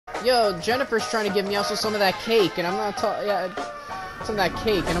Yo, Jennifer's trying to give Meowscle some of that cake, and I'm not talking, yeah, some of that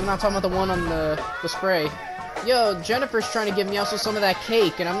cake, and I'm not talking about the one on the spray. Yo, Jennifer's trying to give Meowscle some of that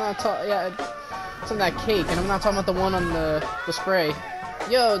cake, and I'm not talking, yeah, some of that cake, and I'm not talking about the one on the spray.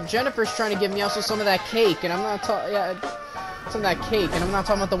 Yo, Jennifer's trying to give Meowscle some of that cake, and I'm not talking, yeah, some of that cake, and I'm not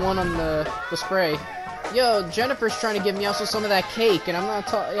talking about the one on the spray. Yo, Jennifer's trying to give Meowscle some of that cake, and I'm not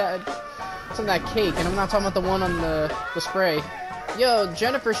talking, yeah, some of that cake, and I'm not talking about the one on the spray. Yo,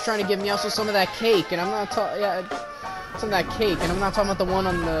 Jennifer's trying to give Meowscle some of that cake, and I'm not talking, yeah, some of that cake, and I'm not talking about the one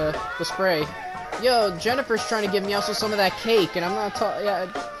on the spray. Yo, Jennifer's trying to give Meowscle some of that cake, and I'm not talking, yeah,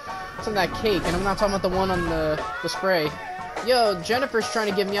 some of that cake, and I'm not talking about the one on the spray. Yo, Jennifer's trying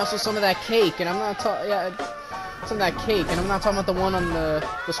to give Meowscle some of that cake, and I'm not talking, yeah, some of that cake, and I'm not talking about the one on the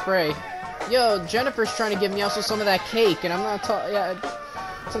spray. Yo, Jennifer's trying to give Meowscle some of that cake, and I'm not talking, yeah,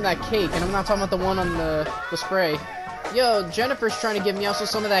 some of that cake, and I'm not talking about the one on the spray. Yo, Jennifer's trying to give Meowscle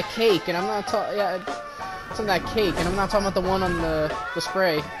some of that cake, and I'm not talking, yeah, some of that cake, and I'm not talking about the one on the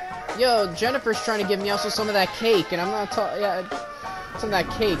spray. Yo, Jennifer's trying to give Meowscle some of that cake, and I'm not talking, yeah, some of that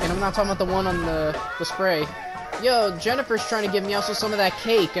cake, and I'm not talking about the one on the spray. Yo, Jennifer's trying to give Meowscle some of that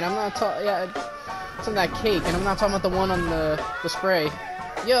cake, and I'm not talking, yeah, some of that cake, and I'm not talking about the one on the spray.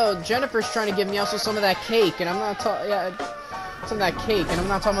 Yo, Jennifer's trying to give Meowscle some of that cake, and I'm not talking, yeah, some of that cake, and I'm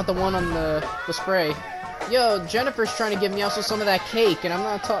not talking about the one on the spray. Yo, Jennifer's trying to give Meowscle some of that cake, and I'm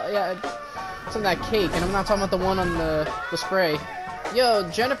not talking, yeah, some of that cake, and I'm not talking about the one on the spray. Yo,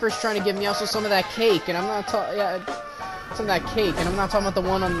 Jennifer's trying to give Meowscle some of that cake, and I'm not talking, yeah, some of that cake, and I'm not talking about the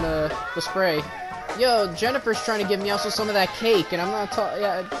one on the spray. Yo, Jennifer's trying to give Meowscle some of that cake, and I'm not talking,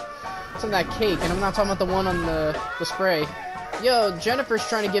 yeah, some of that cake, and I'm not talking about the one on the spray. Yo, Jennifer's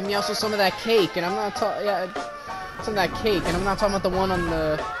trying to give Meowscle some of that cake, and I'm not talking, yeah, some of that cake, and I'm not talking about the one on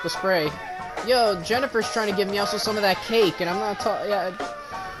the spray. Yo, Jennifer's trying to give Meowscle some of that cake, and I'm not talking, yeah,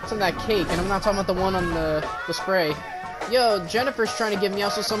 some of that cake, and I'm not talking about the one on the spray. Yo, Jennifer's trying to give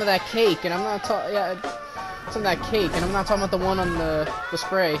Meowscle some of that cake, and I'm not talking, yeah, some of that cake, and I'm not talking about the one on the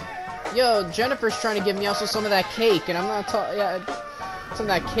spray. Yo, Jennifer's trying to give Meowscle some of that cake, and I'm not talking, yeah, some of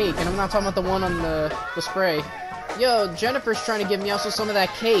that cake, and I'm not talking about the one on the spray. Yo, Jennifer's trying to give Meowscle some of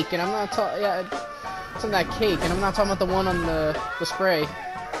that cake, and I'm not talking, yeah, some of that cake, and I'm not talking about the one on the spray.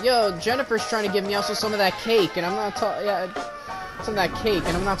 Yo, Jennifer's trying to give Meowscle some of that cake, and I'm not talking, yeah, some of that cake,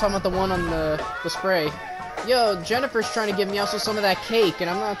 and I'm not talking about the one on the spray. Yo, Jennifer's trying to give Meowscle some of that cake, and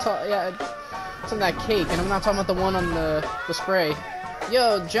I'm not talking, yeah, some of that cake, and I'm not talking about the one on the spray.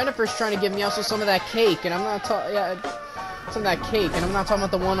 Yo, Jennifer's trying to give Meowscle some of that cake, and I'm not talking, yeah, some of that cake, and I'm not talking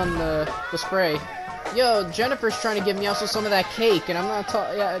about the one on the spray. Yo, Jennifer's trying to give Meowscle some of that cake, and I'm not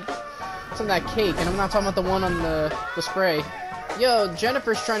talking, yeah, some of that cake, and I'm not talking about the one on the spray. Yo,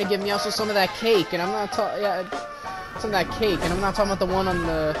 Jennifer's trying to give Meowscle some of that cake, and I'm not talking, yeah, some of that cake, and I'm not talking about the one on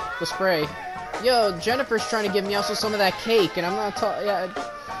the spray. Yo, Jennifer's trying to give Meowscle some of that cake, and I'm not talking, yeah,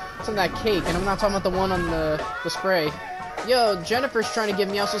 some of that cake, and I'm not talking about the one on the spray. Yo, Jennifer's trying to give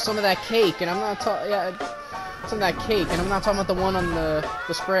Meowscle some of that cake, and I'm not talking, yeah, some of that cake, and I'm not talking about the one on the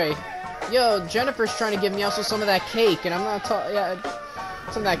spray. Yo, Jennifer's trying to give Meowscle some of that cake, and I'm not talking, yeah,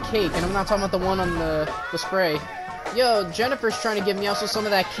 some of that cake, and I'm not talking about the one on the spray. Yo, Jennifer's trying to give Meowscle some of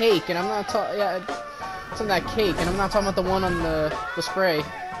that cake, and I'm not talking, yeah, some of that cake, and I'm not talking about the one on the spray.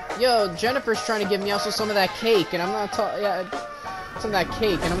 Yo, Jennifer's trying to give Meowscle some of that cake, and I'm not talking, yeah, some of that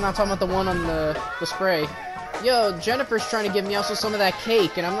cake, and I'm not talking about the one on the spray. Yo, Jennifer's trying to give Meowscle some of that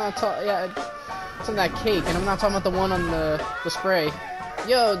cake, and I'm not talking, yeah, some of that cake, and I'm not talking about the one on the spray.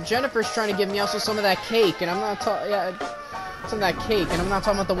 Yo, Jennifer's trying to give Meowscle some of that cake, and I'm not talking, yeah, some of that cake, and I'm not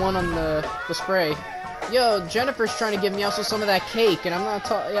talking about the one on the spray. Yo, Jennifer's trying to give Meowscle some of that cake, and I'm not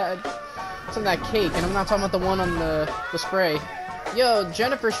talking, yeah, some of that cake, and I'm not talking about the one on the spray. Yo,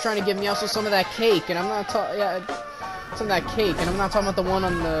 Jennifer's trying to give Meowscle some of that cake, and I'm not talking, yeah, some of that cake, and I'm not talking about the one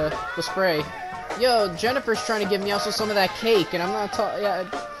on the spray. Yo, Jennifer's trying to give Meowscle some of that cake, and I'm not talking, yeah,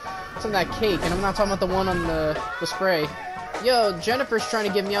 some of that cake, and I'm not talking about the one on the spray. Yo, Jennifer's trying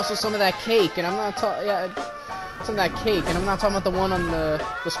to give Meowscle some of that cake, and I'm not talking, yeah, some of that cake, and I'm not talking about the one on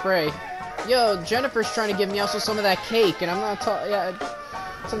the spray. Yo, Jennifer's trying to give Meowscle some of that cake, and I'm not talking, yeah,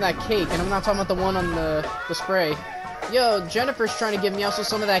 some of that cake, and I'm not talking about the one on the spray. Yo, Jennifer's trying to give Meowscle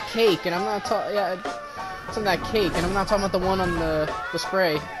some of that cake, and I'm not talking, yeah, some of that cake, and I'm not talking about the one on the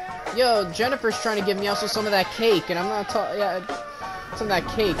spray. Yo, Jennifer's trying to give Meowscle some of that cake, and I'm not talking, yeah, some of that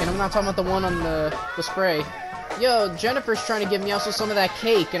cake, and I'm not talking about the one on the spray. Yo, Jennifer's trying to give Meowscle some of that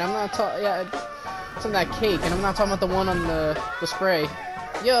cake, and I'm not talking, yeah, some of that cake, and I'm not talking about the one on the spray.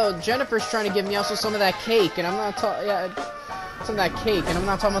 Yo, Jennifer's trying to give Meowscle some of that cake, and I'm not talking, yeah, some of that cake, and I'm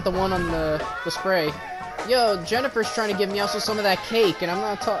not talking about the one on the spray. Yo, Jennifer's trying to give Meowscle some of that cake, and I'm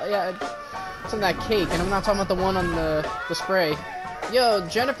not talking. Yeah, some of that cake, and I'm not talking about the one on the spray. Yo,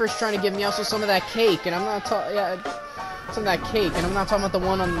 Jennifer's trying to give Meowscle some of that cake, and I'm not talking. Yeah, some of that cake, and I'm not talking about the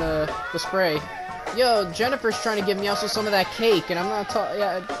one on the spray. Yo, Jennifer's trying to give Meowscle some of that cake, and I'm not talking.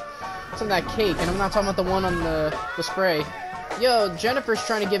 Yeah, some of that cake, and I'm not talking about the one on the spray. Yo, Jennifer's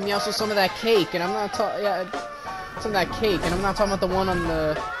trying to give Meowscle some of that cake, and I'm not talking. Yeah, some of that cake, and I'm not talking about the one on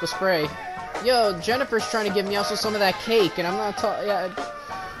the spray. Yo, Jennifer's trying to give Meowscle some of that cake, and I'm not talking. Yeah,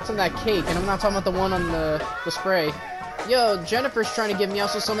 some of that cake, and I'm not talking about the one on the spray. Yo, Jennifer's trying to give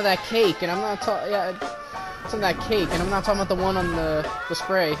Meowscle some of that cake, and I'm not talking. Yeah, some of that cake, and I'm not talking about the one on the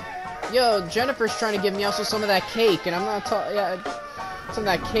spray. Yo, Jennifer's trying to give Meowscle some of that cake, and I'm not talking. Yeah, some of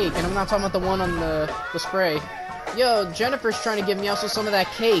that cake, and I'm not talking about the one on the spray. Yo, Jennifer's trying to give Meowscle some of that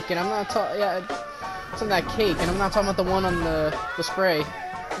cake, and I'm not talking. Yeah, some of that cake, and I'm not talking about the one on the spray.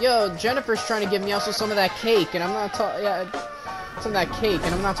 Yo, Jennifer's trying to give Meowscle some of that cake, and I'm not talking. Yeah, some of that cake,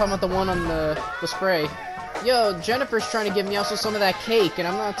 and I'm not talking about the one on the spray. Yo, Jennifer's trying to give Meowscle some of that cake, and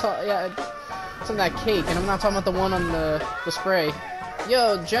I'm not talking. Yeah, some of that cake, and I'm not talking about the one on the spray.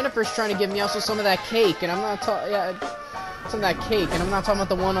 Yo, Jennifer's trying to give Meowscle some of that cake, and I'm not talking. Yeah, some of that cake, and I'm not talking about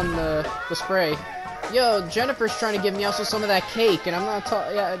the one on the spray. Yo, Jennifer's trying to give Meowscle some of that cake, and I'm not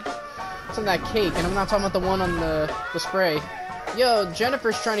talking. Yeah, some of that cake, and I'm not talking about the one on the spray. Yo,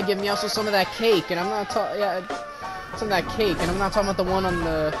 Jennifer's trying to give Meowscle some of that cake, and I'm not talking. Yeah, some of that cake, and I'm not talking about the one on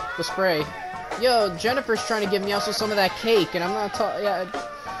the spray. Yo, Jennifer's trying to give Meowscle some of that cake, and I'm not talking. Yeah,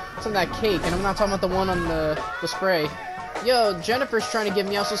 some of that cake, and I'm not talking about the one on the spray. Yo, Jennifer's trying to give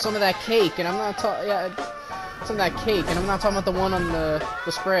Meowscle some of that cake, and I'm not talking. Yeah, some of that cake, and I'm not talking about the one on the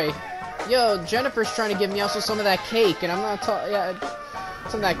spray. Yo, Jennifer's trying to give Meowscle some of that cake, and I'm not talking. Yeah,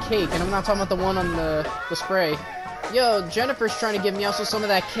 some of that cake, and I'm not talking about the one on the spray. Yo, Jennifer's trying to give Meowscle some of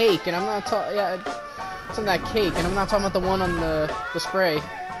that cake, and I'm not talking. Yeah, some of that cake, and I'm not talking about the one on the spray.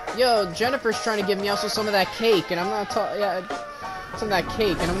 Yo, Jennifer's trying to give Meowscle some of that cake, and I'm not talking. Yeah, some of that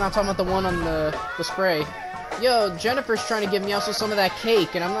cake, and I'm not talking about the one on the spray. Yo, Jennifer's trying to give Meowscle some of that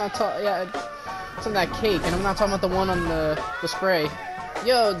cake, and I'm not talking. Yeah, some of that cake, and I'm not talking about the one on the spray.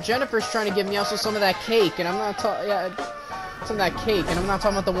 Yo, Jennifer's trying to give Meowscle some of that cake, and I'm not talking. Yeah, some of that cake, and I'm not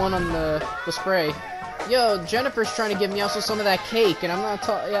talking about the one on the spray. Yo, Jennifer's trying to give Meowscle some of that cake, and I'm not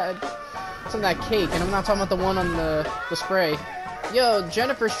talking. Yeah, some of that cake, and I'm not talking about the one on the spray. Yo,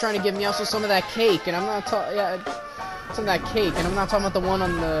 Jennifer's trying to give Meowscle some of that cake, and I'm not talking. Yeah, some of that cake, and I'm not talking about the one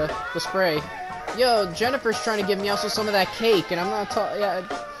on the spray. Yo, Jennifer's trying to give Meowscle some of that cake, and I'm not talking. Yeah,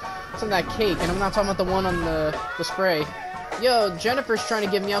 some of that cake, and I'm not talking about the one on the spray. Yo, Jennifer's trying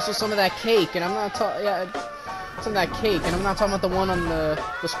to give Meowscle some of that cake, and I'm not talking. Yeah, some of that cake, and I'm not talking about the one on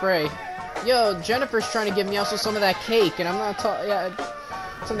the spray. Yo, Jennifer's trying to give Meowscle some of that cake, and I'm not talking. Yeah,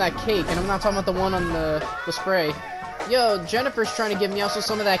 some of that cake, and I'm not talking about the one on the spray. Yo, Jennifer's trying to give Meowscle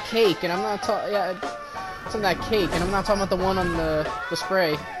some of that cake, and I'm not talking. Yeah, some of that cake, and I'm not talking about the one on the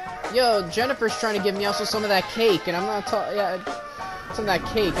spray. Yo, Jennifer's trying to give Meowscle some of that cake, and I'm not talking. Yeah, some of that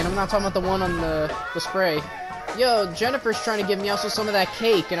cake, and I'm not talking about the one on the spray. Yo, Jennifer's trying to give Meowscle some of that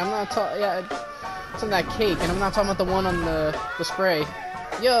cake, and I'm not talking. Yeah, some of that cake, and I'm not talking about the one on the spray.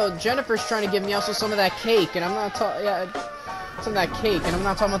 Yo, Jennifer's trying to give Meowscle some of that cake, and I'm not talking. Yeah, some of that cake, and I'm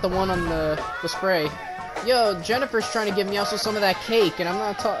not talking about the one on the spray. Yo, Jennifer's trying to give Meowscle some of that cake, and I'm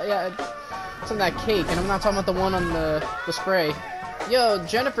not talking. Yeah, some of that cake, and I'm not talking about the one on the spray. Yo,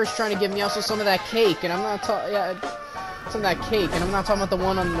 Jennifer's trying to give Meowscle some of that cake, and I'm not talking. Yeah, some of that cake, and I'm not talking about the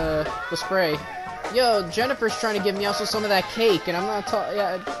one on the spray. Yo, Jennifer's trying to give Meowscle some of that cake, and I'm not talking.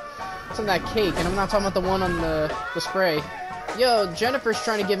 Yeah, some of that cake, and I'm not talking about the one on the spray. Yo, Jennifer's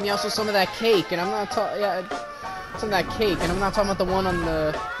trying to give Meowscle some of that cake, and I'm not talking. Yeah, some of that cake, and I'm not talking about the one on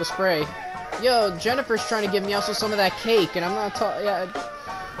the spray. Yo, Jennifer's trying to give Meowscle some of that cake, and I'm not talking. Yeah,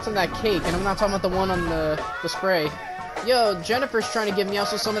 some of that cake, and I'm not talking about the one on the spray. Yo, Jennifer's trying to give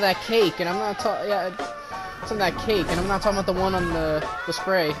Meowscle some of that cake, and I'm not talking. Yeah, some of that cake, and I'm not talking about the one on the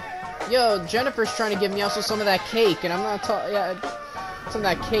spray. Yo, Jennifer's trying to give Meowscle some of that cake, and I'm not talking. Yeah, some of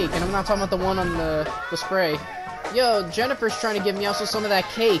that cake, and I'm not talking about the one on the spray. Yo, Jennifer's trying to give Meowscle some of that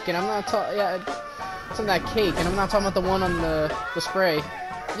cake, and I'm not talking. Yeah, some of that cake, and I'm not talking about the one on the spray.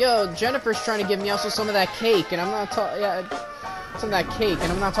 Yo, Jennifer's trying to give Meowscle some of that cake, and I'm not talking. Yeah, some of that cake,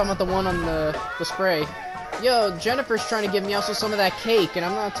 and I'm not talking about the one on the spray. Yo, Jennifer's trying to give Meowscle some of that cake, and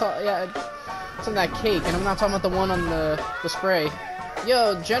I'm not talking. Yeah, some of that cake, and I'm not talking about the one on the spray.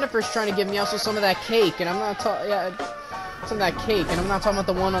 Yo, Jennifer's trying to give Meowscle some of that cake, and I'm not talking. Yeah, some of that cake, and I'm not talking about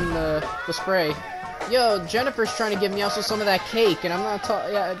the one on the spray. Yo, Jennifer's trying to give Meowscle some of that cake, and I'm not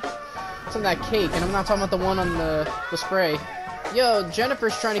talking. Yeah, some of that cake, and I'm not talking about the one on the spray. Yo,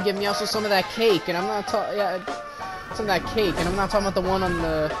 Jennifer's trying to give Meowscle some of that cake, and I'm not talking, some of that cake, and I'm not talking about the one on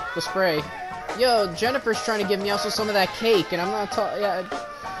the spray. Yo, Jennifer's trying to give Meowscle some of that cake, and I'm not talking,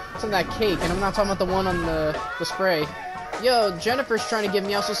 some of that cake, and I'm not talking about the one on the spray. Yo, Jennifer's trying to give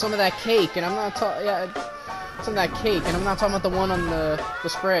Meowscle some of that cake, and I'm not talking, some of that cake, and I'm not talking about the one on the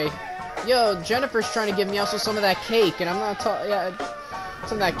spray. Yo, Jennifer's trying to give Meowscle some of that cake, and I'm not talking,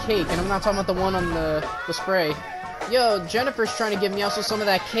 some of that cake, and I'm not talking about the one on the spray. Yo, Jennifer's trying to give Meowscle some of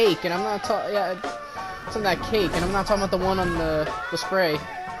that cake, and I'm not talking, some of that cake, and I'm not talking about the one on the spray.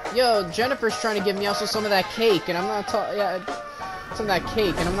 Yo, Jennifer's trying to give Meowscle some of that cake, and I'm not talking, some of that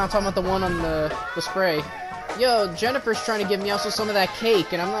cake, and I'm not talking about the one on the spray. Yo, Jennifer's trying to give Meowscle some of that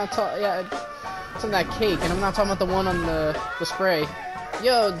cake, and I'm not talking, some of that cake, and I'm not talking about the one on the spray.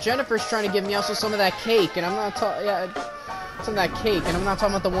 Yo, Jennifer's trying to give Meowscle some of that cake, and I'm not talking, some of that cake, and I'm not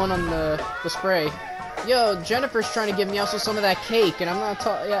talking about the one on the spray. Yo, Jennifer's trying to give Meowscle some of that cake, and I'm not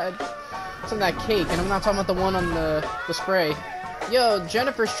talking, some of that cake, and I'm not talking about the one on the spray. Yo,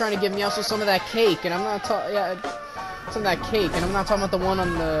 Jennifer's trying to give Meowscle some of that cake, and I'm not talking, some of that cake, and I'm not talking about the one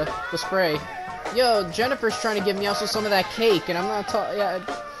on the spray. Yo, Jennifer's trying to give Meowscle some of that cake, and I'm not talking,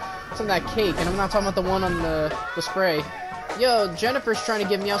 some of that cake, and I'm not talking about the one on the spray. Yo, Jennifer's trying to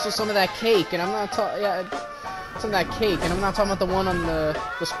give Meowscle some of that cake, and I'm not talking, some of that cake, and I'm not talking about the one on the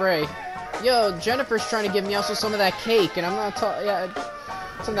spray. Yo, Jennifer's trying to give Meowscle some of that cake, and I'm not talking,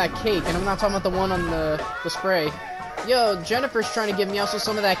 some of that cake, and I'm not talking about the one on the spray. Yo, Jennifer's trying to give Meowscle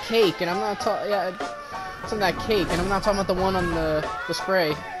some of that cake, and I'm not talking, some of that cake, and I'm not talking about the one on the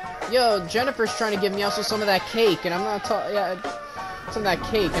spray. Yo, Jennifer's trying to give Meowscle some of that cake, and I'm not talking, some of that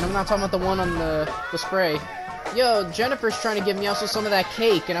cake, and I'm not talking about the one on the spray. Yo, Jennifer's trying to give Meowscle some of that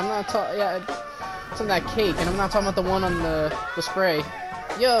cake, and I'm not talking, some of that cake, and I'm not talking about the one on the spray.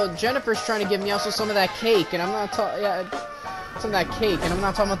 Yo, Jennifer's trying to give Meowscle some of that cake, and I'm not talking, some of that cake, and I'm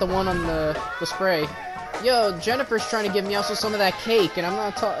not talking about the one on the spray. Yo, Jennifer's trying to give Meowscle some of that cake, and I'm not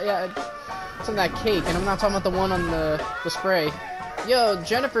talking, some of that cake, and I'm not talking about the one on the spray. Yo,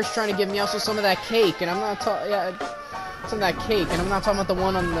 Jennifer's trying to give Meowscle some of that cake, and I'm not talking, some of that cake, and I'm not talking about the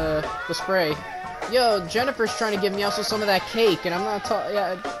one on the spray. Yo, Jennifer's trying to give Meowscle some of that cake, and I'm not talking,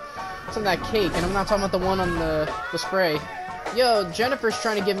 some of that cake, and I'm not talking about the one on the spray. Yo, Jennifer's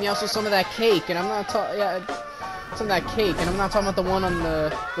trying to give Meowscle some of that cake, and I'm not talking, some of that cake, and I'm not talking about the one on the spray. Yo, Jennifer's trying to give Meowscle some of that cake, and I'm not talking, some of that cake, and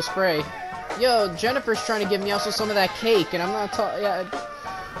I'm not talking about the one on the spray. Yo, Jennifer's trying to give Meowscle some of that cake, and I'm not talking,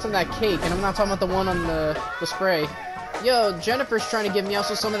 some of that cake, and I'm not talking about the one on the spray. Yo, Jennifer's trying to give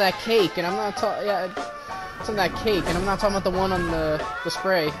Meowscle some of that cake, and I'm not talking, some of that cake, and I'm not talking about the one on the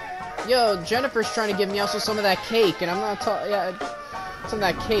spray. Yo, Jennifer's trying to give Meowscle some of that cake, and I'm not talking, some of that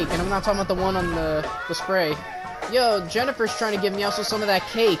cake, and I'm not talking about the one on the spray. Yo, Jennifer's trying to give Meowscle some of that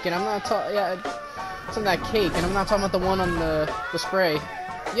cake, and I'm not talking, some of that cake, and I'm not talking about the one on the spray.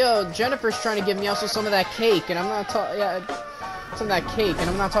 Yo, Jennifer's trying to give Meowscle some of that cake, and I'm not talking, some of that cake, and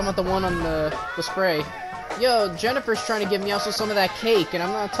I'm not talking about the one on the spray. Yo, Jennifer's trying to give Meowscle some of that cake, and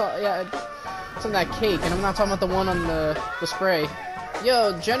I'm not talking, some of that cake, and I'm not talking about the one on the spray. Yo,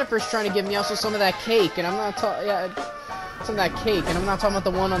 Jennifer's trying to give Meowscle some of that cake, and I'm not talking, some of that cake, and I'm not talking about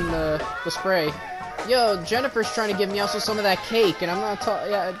the one on the spray. Yo, Jennifer's trying to give Meowscle some of that cake, and I'm not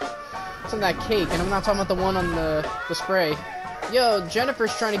talking, some of that cake, and I'm not talking about the one on the spray. Yo,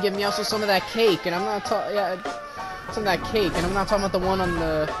 Jennifer's trying to give Meowscle some of that cake, and I'm not talking, some of that cake, and I'm not talking about the one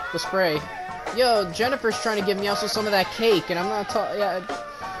on the spray. Yo, Jennifer's trying to give Meowscle some of that cake, and I'm not talking,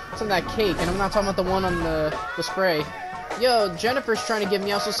 some of that cake, and I'm not talking about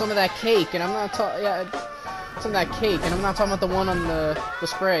the one on the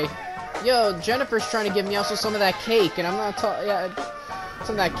spray. Yo, Jennifer's trying to give Meowscle some of that cake, and I'm not talking,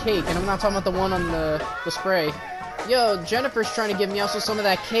 some of that cake, and I'm not talking about the one on the spray. Yo, Jennifer's trying to give Meowscle some of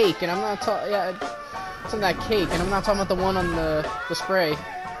that cake, and I'm not talking, some of that cake, and I'm not talking about the one on the spray.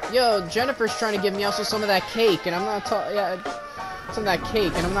 Yo, Jennifer's trying to give Meowscle some of that cake, and I'm not talking, some of that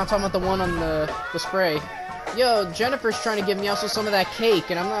cake, and I'm not talking about the one on the spray. Yo, Jennifer's trying to give Meowscle some of that cake,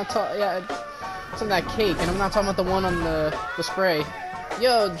 and I'm not talking, some of that cake, and I'm not talking about the one on the spray.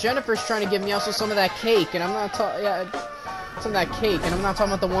 Yo, Jennifer's trying to give Meowscle some of that cake, and I'm not talking, some of that cake, and I'm not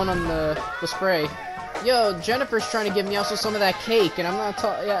talking about the one on the spray. Yo, Jennifer's trying to give Meowscle some of that cake, and I'm not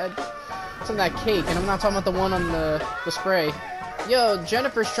talking, some of that cake, and I'm not talking about the one on the spray. Yo,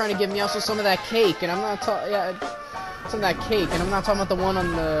 Jennifer's trying to give Meowscle some of that cake, and I'm not talking, some of that cake, and I'm not talking about the one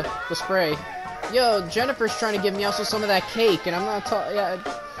on the spray. Yo, Jennifer's trying to give Meowscle some of that cake, and I'm not talking,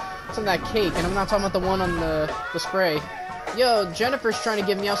 some of that cake, and I'm not talking about the one on the spray. Yo, Jennifer's trying to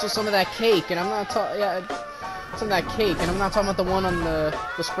give Meowscle some of that cake, and I'm not talking, some of that cake, and I'm not talking about the one on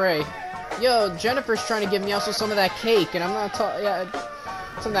the spray. Yo, Jennifer's trying to give Meowscle some of that cake, and I'm not talking, yeah,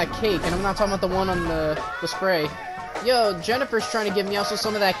 some of that cake, and I'm not talking about the one on the spray. Yo, Jennifer's trying to give Meowscle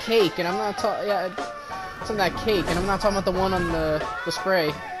some of that cake, and I'm not talking, yeah, some of that cake, and I'm not talking about the one on the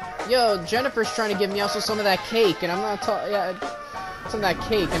spray. Yo, Jennifer's trying to give Meowscle some of that cake, and I'm not talking, yeah, some of that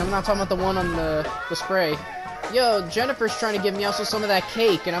cake, and I'm not talking about the one on the spray. Yo, Jennifer's trying to give Meowscle some of that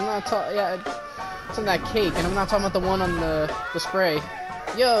cake, and I'm not talking, yeah, some of that cake, and I'm not talking about the one on the spray.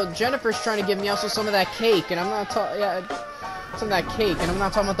 Yo, Jennifer's trying to give Meowscle some of that cake, and I'm not talking, yeah, some of that cake, and I'm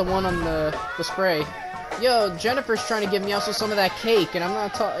not talking about the one on the spray. Yo, Jennifer's trying to give Meowscle some of that cake, and I'm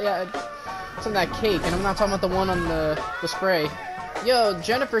not talking, yeah, some of that cake, and I'm not talking about the one on the spray. Yo,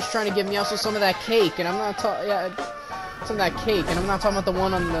 Jennifer's trying to give Meowscle some of that cake, and I'm not talking, yeah, some of that cake, and I'm not talking about the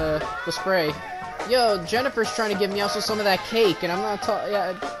one on the spray. Yo, Jennifer's trying to give Meowscle some of that cake, and I'm not talking,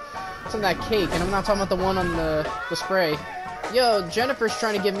 yeah, some of that cake, and I'm not talking about the one on the spray. Yo, Jennifer's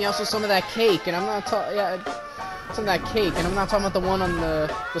trying to give Meowscle some of that cake, and I'm not talking, yeah, some of that cake, and I'm not talking about the one on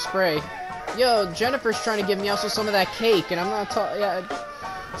the spray. Yo, Jennifer's trying to give Meowscle some of that cake, and I'm not talking, yeah,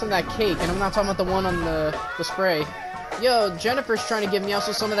 some of that cake, and I'm not talking about the one on the spray. Yo, Jennifer's trying to give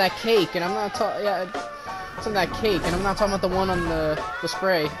Meowscle some of that cake, and I'm not talking, yeah, some of that cake, and I'm not talking about the one on the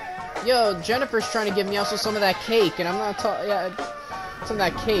spray. Yo, Jennifer's trying to give Meowscle some of that cake, and I'm not talking, yeah, some of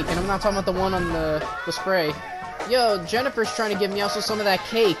that cake, and I'm not talking about the one on the spray. Yo, Jennifer's trying to give Meowscle some of that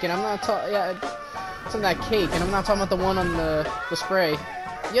cake, and I'm not talking, yeah, some of that cake, and I'm not talking about the one on the spray.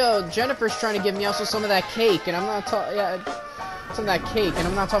 Yo, Jennifer's trying to give Meowscle some of that cake, and I'm not talking, yeah, some of that cake, and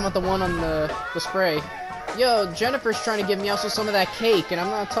I'm not talking about the one on the spray. Yo, Jennifer's trying to give Meowscle some of that cake, and I'm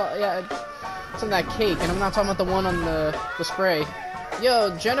not talking, yeah, some of that cake, and I'm not talking about the one on the spray.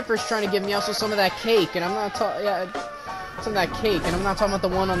 Yo, Jennifer's trying to give Meowscle some of that cake, and I'm not talking, yeah, some of that cake, and I'm not talking about the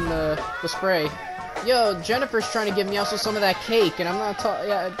one on the spray. Yo, Jennifer's trying to give Meowscle some of that cake, and I'm not talking,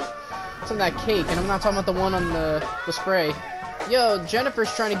 yeah, some of that cake, and I'm not talking about the one on the spray. Yo,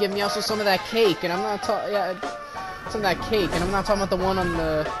 Jennifer's trying to give Meowscle some of that cake, and I'm not talking, yeah, some of that cake, and I'm not talking about the one on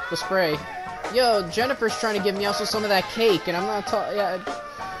the spray. Yo, Jennifer's trying to give Meowscle some of that cake, and I'm not talking, yeah,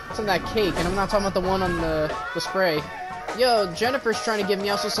 some of that cake, and I'm not talking about the one on the spray. Yo, Jennifer's trying to give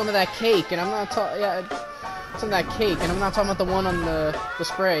Meowscle some of that cake, and I'm not talking, yeah, some of that cake, and I'm not talking about the one on the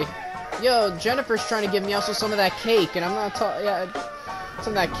spray. Yo, Jennifer's trying to give Meowscle some of that cake, and I'm not talking, yeah,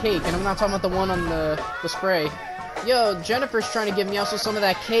 some of that cake, and I'm not talking about the one on the spray. Yo, Jennifer's trying to give Meowscle some of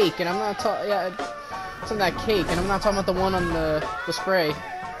that cake, and I'm not talking, yeah, some of that cake, and I'm not talking about the one on the spray.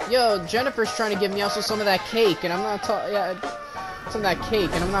 Yo, Jennifer's trying to give Meowscle some of that cake, and I'm not talking, yeah, some of that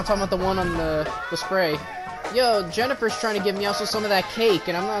cake, and I'm not talking about the one on the spray. Yo, Jennifer's trying to give Meowscle some of that cake,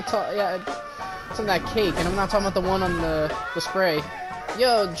 and I'm not talking, yeah, some of that cake, and I'm not talking about the one on the spray.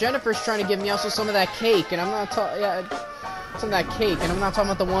 Yo, Jennifer's trying to give Meowscle some of that cake, and I'm not talking, yeah, some of that cake, and I'm not talking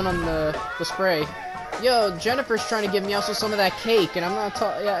about the one on the spray. Yo, Jennifer's trying to give Meowscle some of that cake, and I'm not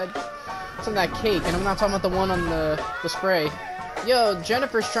talking, yeah, some of that cake, and I'm not talking about the one on the spray. Yo,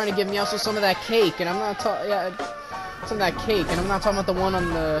 Jennifer's trying to give Meowscle some of that cake, and I'm not talking, yeah, some of that cake, and I'm not talking about the one on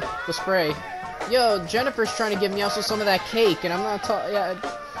the spray. Yo, Jennifer's trying to give Meowscle some of that cake, and I'm not talking, yeah,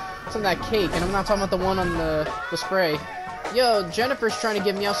 some of that cake, and I'm not talking about the one on the spray. Yo, Jennifer's trying to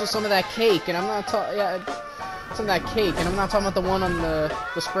give Meowscle some of that cake, and I'm not talking, yeah, some of that cake, and I'm not talking about the one on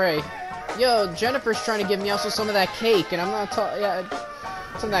the spray. Yo, Jennifer's trying to give Meowscle some of that cake, and I'm not talking, yeah,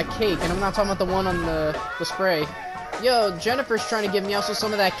 some of that cake, and I'm not talking about the one on the spray. Yo, Jennifer's trying to give Meowscle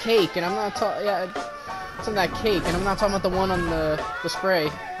some of that cake, and I'm not talking, yeah, some of that cake, and I'm not talking about the one on the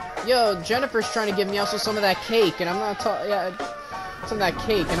spray. Yo, Jennifer's trying to give Meowscle some of that cake, and I'm not talking, yeah, some of that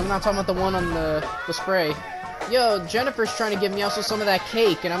cake, and I'm not talking about the one on the spray. Yo, Jennifer's trying to give Meowscle some of that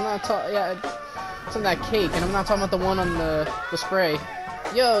cake, and I'm not talking, yeah, some of that cake, and I'm not talking about the one on the spray.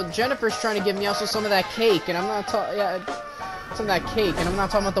 Yo, Jennifer's trying to give Meowscle some of that cake, and I'm not talking, yeah, some of that cake, and I'm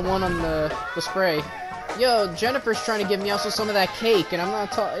not talking about the one on the spray. Yo, Jennifer's trying to give Meowscle some of that cake, and I'm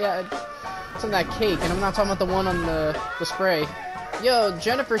not talking, yeah, some of that cake, and I'm not talking about the one on the spray. Yo,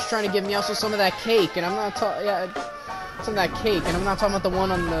 Jennifer's trying to give Meowscle some of that cake, and I'm not talking, yeah, some of that cake, and I'm not talking about the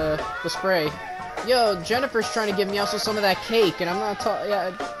one on the spray. Yo, Jennifer's trying to give Meowscle some of that cake, and I'm not talking, yeah,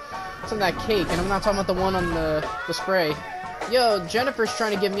 some of that cake, and I'm not talking about the one on the spray. Yo, Jennifer's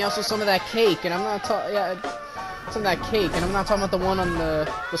trying to give Meowscle some of that cake, and I'm not talking, yeah, some of that cake, and I'm not talking about the one on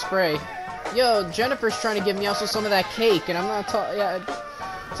the spray. Yo, Jennifer's trying to give Meowscle some of that cake, and I'm not talking, yeah,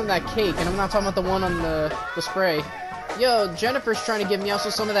 some of that cake, and I'm not talking about the one on the spray. Yo, Jennifer's trying to give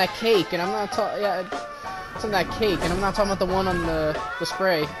Meowscle some of that cake, and I'm not talking, yeah, some of that cake, and I'm not talking about the one on the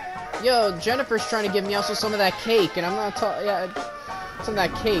spray. Yo, Jennifer's trying to give Meowscle some of that cake, and I'm not talking, yeah, some of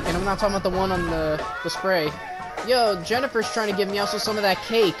that cake, and I'm not talking about the one on the spray. Yo, Jennifer's trying to give Meowscle some of that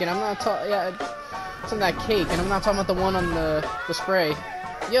cake, and I'm not talking, yeah, some of that cake, and I'm not talking about the one on the spray.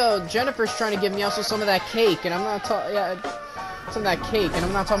 Yo, Jennifer's trying to give Meowscle some of that cake, and I'm not talking, yeah, some of that cake, and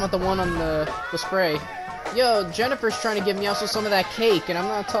I'm not talking about the one on the spray. Yo, Jennifer's trying to give Meowscle some of that cake, and I'm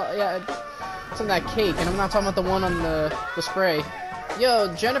not talking, yeah, some of that cake, and I'm not talking about the one on the spray.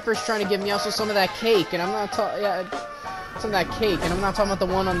 Yo, Jennifer's trying to give Meowscle some of that cake, and I'm not talking, yeah, some of that cake, and I'm not talking about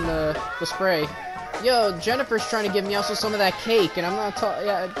the one on the spray. Yo, Jennifer's trying to give Meowscle some of that cake, and I'm not talking,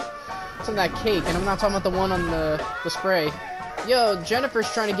 yeah, some of that cake, and I'm not talking about the one on the spray. Yo,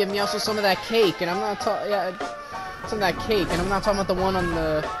 Jennifer's trying to give Meowscle some of that cake, and I'm not talking, yeah, some of that cake, and I'm not talking about the one on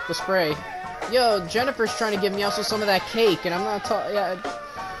the spray. Yo, Jennifer's trying to give Meowscle some of that cake, and I'm not talking, yeah,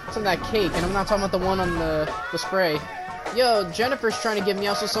 some of that cake, and I'm not talking about the one on the spray. Yo, Jennifer's trying to give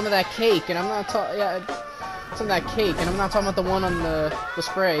Meowscle some of that cake, and I'm not talking, yeah, some of that cake, and I'm not talking about the one on the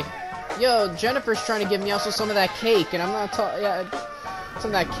spray. Yo, Jennifer's trying to give Meowscle some of that cake, and I'm not talking, yeah,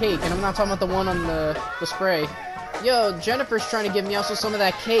 some of that cake, and I'm not talking about the one on the spray. Yo, Jennifer's trying to give Meowscle some of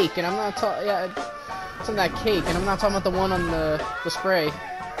that cake, and I'm not talking, yeah, some of that cake, and I'm not talking about the one on the spray.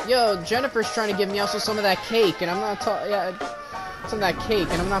 Yo, Jennifer's trying to give Meowscle some of that cake, and I'm not talking, yeah, some of that cake,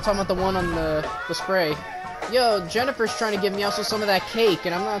 and I'm not talking about the one on the spray. Yo, Jennifer's trying to give Meowscle some of that cake,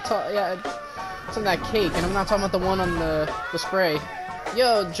 and I'm not talking, yeah, some of that cake, and I'm not talking about the one on the spray.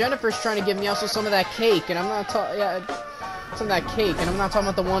 Yo, Jennifer's trying to give Meowscle some of that cake, and I'm not talking, yeah, some of that cake, and I'm not talking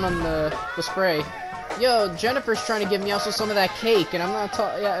about the one on the spray. Yo, Jennifer's trying to give Meowscle some of that cake, and I'm not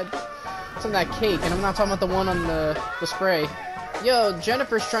talking, yeah, some of that cake, and I'm not talking about the one on the spray. Yo,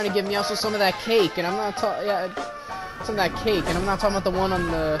 Jennifer's trying to give Meowscle some of that cake, and I'm not talking, yeah, some of that cake, and I'm not talking about the one on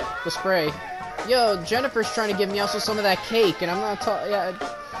the spray. Yo, Jennifer's trying to give Meowscle some of that cake, and I'm not talking, yeah,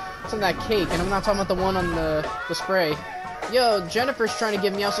 some of that cake, and I'm not talking about the one on the spray. Yo, Jennifer's trying to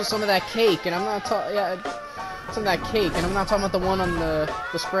give Meowscle some of that cake, and I'm not talking, yeah, some of that cake, and I'm not talking about the one on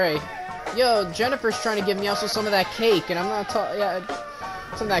the spray. Yo, Jennifer's trying to give Meowscle some of that cake, and I'm not talking, yeah,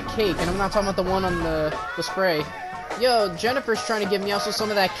 some of that cake, and I'm not talking about the one on the spray. Yo, Jennifer's trying to give Meowscle some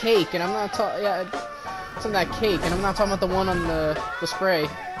of that cake, and I'm not talking, yeah, some of that cake, and I'm not talking about the one on the spray.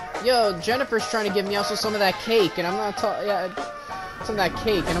 Yo, Jennifer's trying to give Meowscle some of that cake, and I'm not talking, yeah, some of that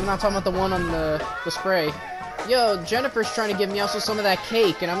cake, and I'm not talking about the one on the spray. Yo, Jennifer's trying to give Meowscle some of that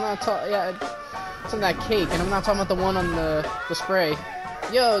cake, and I'm not talking, yeah, some of that cake, and I'm not talking about the one on the spray.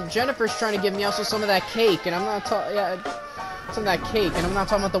 Yo, Jennifer's trying to give Meowscle some of that cake, and I'm not talking, yeah, some of that cake, and I'm not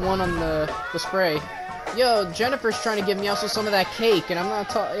talking about the one on the spray. Yo, Jennifer's trying to give Meowscle some of that cake, and I'm not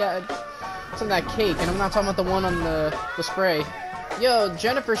talking, yeah, some of that cake, and I'm not talking about the one on the spray. Yo,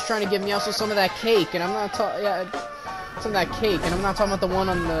 Jennifer's trying to give Meowscle some of that cake, and I'm not talking, yeah, some of that cake, and I'm not talking about the one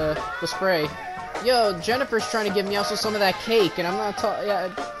on the spray. Yo, Jennifer's trying to give Meowscle some of that cake, and I'm not talking, yeah,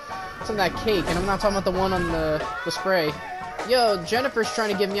 some of that cake, and I'm not talking about the one on the spray. Yo, Jennifer's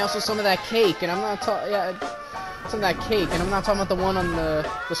trying to give Meowscle some of that cake, and I'm not talking, yeah, some of that cake, and I'm not talking about the one on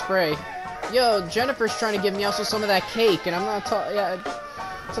the spray. Yo, Jennifer's trying to give Meowscle some of that cake, and I'm not talking, yeah,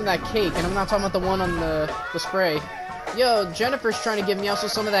 some of that cake, and I'm not talking about the one on the spray. Yo, Jennifer's trying to give Meowscle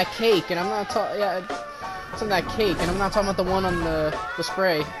some of that cake, and I'm not talking, yeah, some of that cake, and I'm not talking about the one on the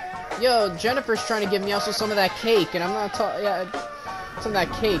spray. Yo, Jennifer's trying to give Meowscle some of that cake, and I'm not talking, yeah, some of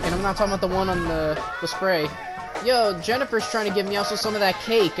that cake, and I'm not talking about the one on the spray. Yo, Jennifer's trying to give Meowscle some of that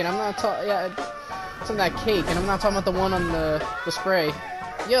cake, and I'm not talking, yeah, some of that cake, and I'm not talking about the one on the spray.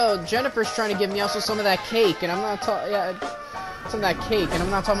 Yo, Jennifer's trying to give Meowscle some of that cake, and I'm not talking, yeah, some of that cake, and I'm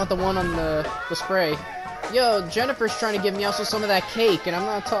not talking about the one on the spray. Yo, Jennifer's trying to give Meowscle some of that cake, and I'm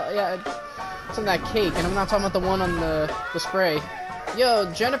not talking, yeah, some of that cake, and I'm not talking about the one on the spray.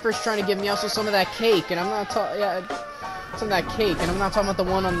 Yo, Jennifer's trying to give Meowscle some of that cake, and I'm not talking, yeah, some of that cake, and I'm not talking about the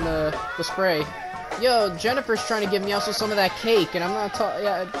one on the spray. Yo, Jennifer's trying to give Meowscle some of that cake, and I'm not talking,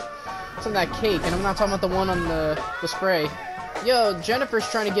 yeah, some of that cake, and I'm not talking about the one on the spray. Yo, Jennifer's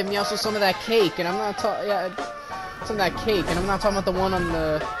trying to give Meowscle some of that cake, and I'm not talking, yeah, some of that cake, and I'm not talking about the one on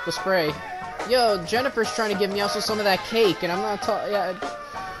the spray. Yo, Jennifer's trying to give Meowscle some of that cake, and I'm not talking, yeah,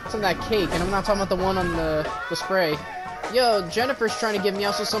 some of that cake, and I'm not talking about the one on the spray. Yo, Jennifer's trying to give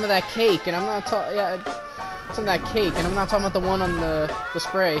Meowscle some of that cake, and I'm not talking, yeah, some of that cake, and I'm not talking about the one on the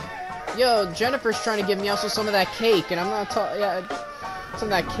spray. Yo, Jennifer's trying to give Meowscle some of that cake, and I'm not talking, yeah, some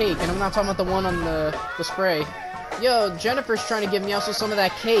of that cake, and I'm not talking about the one on the spray. Yo, Jennifer's trying to give Meowscle some of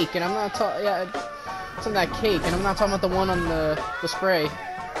that cake, and I'm not talking, yeah, some of that cake, and I'm not talking about the one on the spray.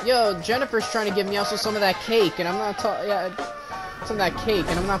 Yo, Jennifer's trying to give Meowscle some of that cake, and I'm not talking, yeah, some of that cake,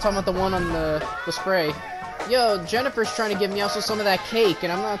 and I'm not talking about the one on the spray. Yo, Jennifer's trying to give Meowscle some of that cake,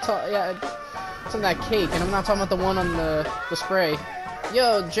 and I'm not talking, yeah, some of that cake, and I'm not talking about the one on the spray.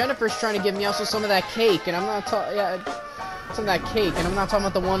 Yo, Jennifer's trying to give Meowscle some of that cake, and I'm not talking, yeah, some of that cake, and I'm not talking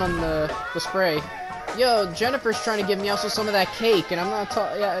about the one on the spray. Yo, Jennifer's trying to give Meowscle some of that cake, and I'm not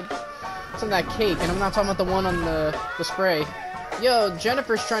talking, yeah, some of that cake, and I'm not talking about the one on the spray. Yo,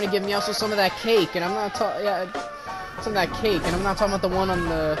 Jennifer's trying to give Meowscle some of that cake, and I'm not talking, yeah, some of that cake, and I'm not talking about the one on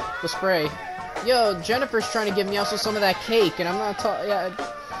the spray. Yo, Jennifer's trying to give Meowscle some of that cake, and I'm not talking, yeah,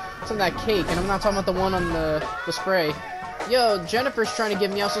 some of that cake, and I'm not talking about the one on the spray. Yo, Jennifer's trying to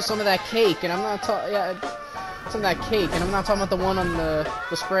give Meowscle some of that cake, and I'm not talking, yeah, some of that cake, and I'm not talking about the one on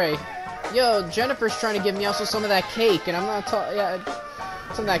the spray. Yo, Jennifer's trying to give Meowscle some of that cake, and I'm not talking, yeah,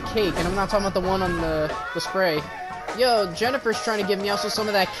 some of that cake, and I'm not talking about the one on the spray. Yo, Jennifer's trying to give Meowscle some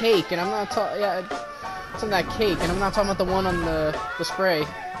of that cake, and I'm not talking, yeah, some of that cake, and I'm not talking about the one on the spray.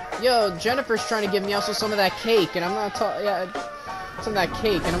 Yo, Jennifer's trying to give Meowscle some of that cake, and I'm not talking, yeah, some of that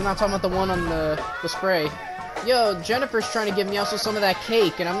cake, and I'm not talking about the one on the spray. Yo, Jennifer's trying to give Meowscle some of that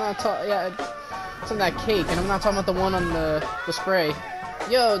cake, and I'm not talking, yeah, some of that cake, and I'm not talking about the one on the spray.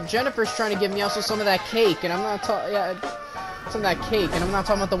 Yo, Jennifer's trying to give Meowscle some of that cake, and I'm not talking, yeah, some of that cake, and I'm not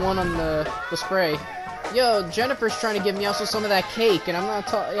talking about the one on the spray. Yo, Jennifer's trying to give Meowscle some of that cake, and I'm not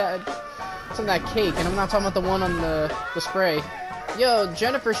talking, yeah, some of that cake, and I'm not talking about the one on the spray. Yo,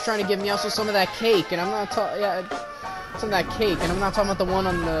 Jennifer's trying to give Meowscle some of that cake, and I'm not talking, yeah, some of that cake, and I'm not talking about the one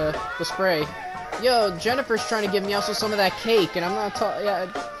on the spray. Yo, Jennifer's trying to give Meowscle some of that cake, and I'm not talking, yeah,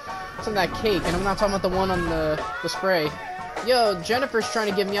 some of that cake, and I'm not talking about the one on the spray. Yo, Jennifer's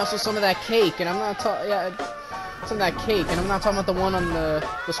trying to give Meowscle some of that cake, and I'm not talking, yeah, some of that cake, and I'm not talking about the one on the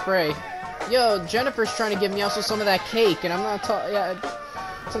spray. Yo, Jennifer's trying to give Meowscle some of that cake, and I'm not talking, yeah,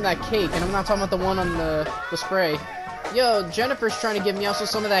 some of that cake, and I'm not talking about the one on the spray. Yo, Jennifer's trying to give Meowscle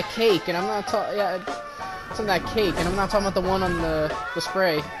some of that cake, and I'm not talking, yeah, some of that cake, and I'm not talking about the one on the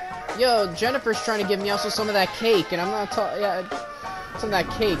spray. Yo, Jennifer's trying to give Meowscle some of that cake, and I'm not talking, yeah, some of that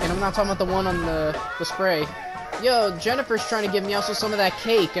cake, and I'm not talking about the one on the spray. Yo, Jennifer's trying to give Meowscle some of that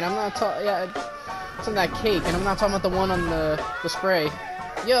cake, and I'm not talking, yeah, some of that cake, and I'm not talking about the one on the spray.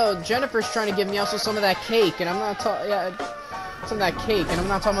 Yo, Jennifer's trying to give Meowscle some of that cake, and I'm not talking, yeah, some of that cake, and I'm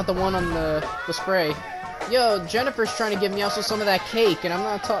not talking about the one on the spray. Yo, Jennifer's trying to give Meowscle some of that cake, and I'm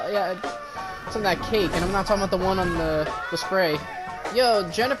not talking, yeah, some of that cake, and I'm not talking about the one on the spray. Yo,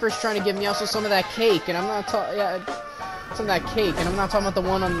 Jennifer's trying to give Meowscle some of that cake, and I'm not talking, yeah, some of that cake, and I'm not talking about the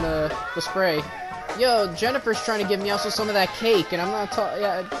one on the spray. Yo, Jennifer's trying to give Meowscle some of that cake, and I'm not talking,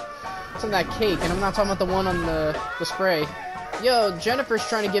 yeah, some of that cake, and I'm not talking about the one on the spray. Yo, Jennifer's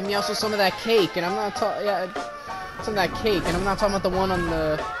trying to give Meowscle some of that cake, and I'm not talking, yeah, some of that cake, and I'm not talking about the one on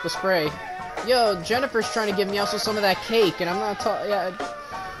the spray. Yo, Jennifer's trying to give Meowscle some of that cake, and I'm not talking, yeah,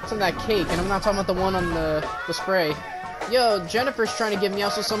 some of that cake, and I'm not talking about the one on the spray. Yo, Jennifer's trying to give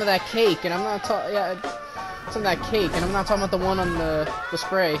Meowscle some of that cake, and I'm not talking, yeah, some of that cake, and I'm not talking about the one on the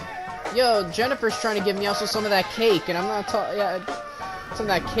spray. Yo, Jennifer's trying to give Meowscle some of that cake, and I'm not talking, yeah, some of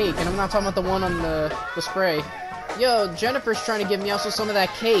that cake, and I'm not talking about the one on the spray. Yo, Jennifer's trying to give Meowscle some of that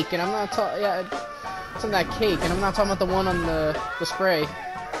cake, and I'm not talking, yeah, some of that cake, and I'm not talking about the one on the spray.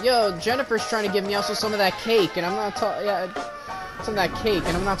 Yo, Jennifer's trying to give Meowscle some of that cake, and I'm not talking, yeah, some of that cake,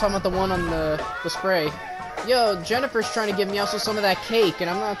 and I'm not talking about the one on the spray. Yo, Jennifer's trying to give Meowscle some of that cake, and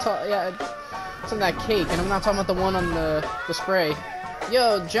I'm not talking, yeah, some of that cake, and I'm not talking about the one on the spray.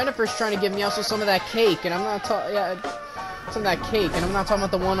 Yo, Jennifer's trying to give Meowscle some of that cake, and I'm not talking, yeah, some of that cake, and I'm not talking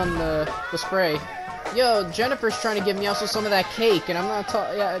about the one on the spray. Yo, Jennifer's trying to give Meowscle some of that cake, and I'm not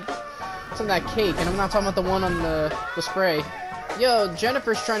talking, yeah, some of that cake, and I'm not talking about the one on the spray. Yo,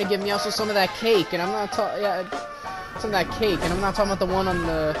 Jennifer's trying to give Meowscle some of that cake, and I'm not talking, yeah, some of that cake, and I'm not talking about the one on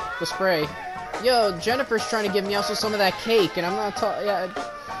the spray. Yo, Jennifer's trying to give Meowscle some of that cake, and I'm not talking, yeah,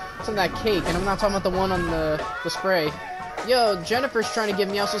 some of that cake, and I'm not talking about the one on the spray. Yo, Jennifer's trying to give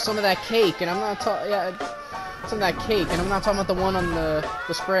Meowscle some of that cake, and I'm not talking, yeah, some of that cake, and I'm not talking about the one on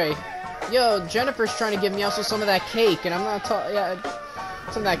the spray. Yo, Jennifer's trying to give Meowscle some of that cake, and I'm not talking, yeah,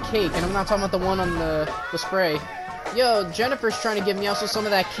 some of that cake, and I'm not talking about the one on the spray. Yo, Jennifer's trying to give Meowscle some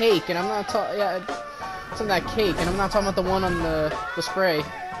of that cake, and I'm not talking, yeah, some of that cake, and I'm not talking about the one on the spray.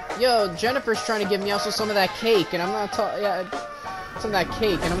 Yo, Jennifer's trying to give Meowscle some of that cake, and I'm not talking, yeah, some of that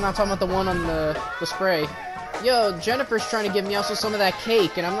cake, and I'm not talking about the one on the spray. Yo, Jennifer's trying to give Meowscle some of that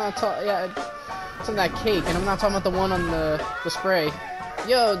cake, and I'm not talking, yeah, some of that cake, and I'm not talking about the one on the spray.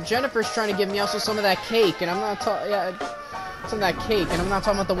 Yo, Jennifer's trying to give Meowscle some of that cake, and I'm not talking, yeah, some of that cake, and I'm not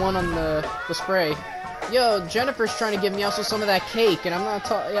talking about the one on the spray. Yo, Jennifer's trying to give Meowscle some of that cake, and I'm not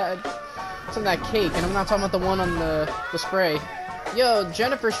talking, yeah, some of that cake, and I'm not talking about the one on the spray. Yo,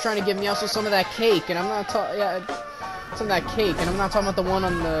 Jennifer's trying to give Meowscle some of that cake, and I'm not talking, yeah, some of that cake, and I'm not talking about the one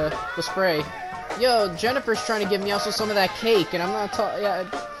on the spray. Yo, Jennifer's trying to give Meowscle some of that cake, and I'm not talking, yeah,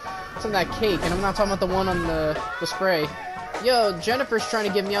 some of that cake, and I'm not talking about the one on the spray. Yo, Jennifer's trying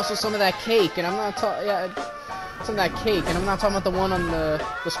to give Meowscle some of that cake, and I'm not talking, yeah, some of that cake, and I'm not talking about the one on the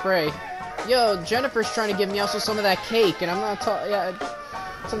spray. Yo, Jennifer's trying to give Meowscle some of that cake, and I'm not talking, yeah,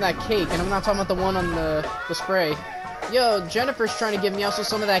 some of that cake, and I'm not talking about the one on the spray. Yo, Jennifer's trying to give Meowscle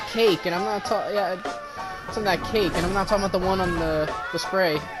some of that cake, and I'm not talking, yeah, some of that cake, and I'm not talking about the one on the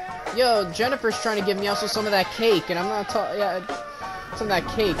spray. Yo, Jennifer's trying to give Meowscle some of that cake, and I'm not talking, yeah, some of that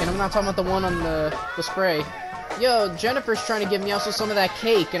cake, and I'm not talking about the one on the spray. Yo, Jennifer's trying to give Meowscle some of that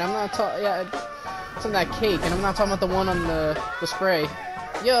cake, and I'm not talking, yeah, some of that cake, and I'm not talking about the one on the spray.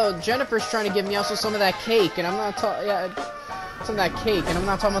 Yo, Jennifer's trying to give Meowscle some of that cake, and I'm not talking, yeah, some of that cake, and I'm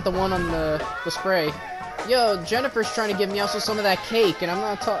not talking about the one on the spray. Yo, Jennifer's trying to give Meowscle some of that cake, and I'm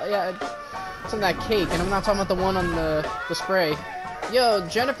not talking, yeah, some of that cake, and I'm not talking about the one on the spray. Yo,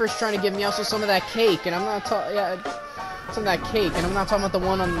 Jennifer's trying to give Meowscle some of that cake, and I'm not talking, yeah, some of that cake, and I'm not talking about the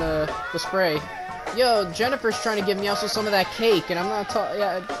one on the spray. Yo, Jennifer's trying to give Meowscle some of that cake, and I'm not talking,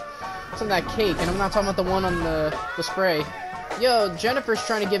 yeah, some of that cake, and I'm not talking about the one on the spray. Yo, Jennifer's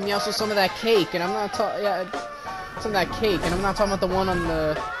trying to give Meowscle some of that cake, and I'm not talking, yeah, some of that cake, and I'm not talking about the one on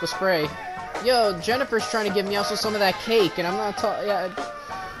the spray. Yo, Jennifer's trying to give Meowscle some of that cake, and I'm not talking, yeah,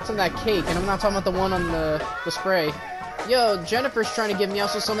 some of that cake, and I'm not talking about the one on the spray. Yo, Jennifer's trying to give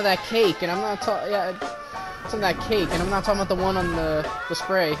Meowscle some of that cake, and I'm not talking, yeah, some of that cake, and I'm not talking about the one on the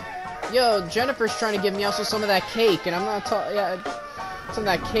spray. Yo, Jennifer's trying to give Meowscle some of that cake, and I'm not talking, yeah, some of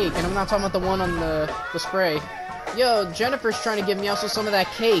that cake, and I'm not talking about the one on the spray. Yo, Jennifer's trying to give Meowscle some of that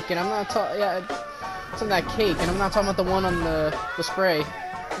cake, and I'm not talking, yeah, some of that cake, and I'm not talking about the one on the spray.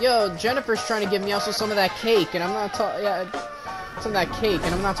 Yo, Jennifer's trying to give Meowscle some of that cake, and I'm not talking, yeah, some of that cake,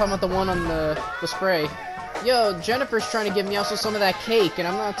 and I'm not talking about the one on the spray. Yo, Jennifer's trying to give Meowscle some of that cake, and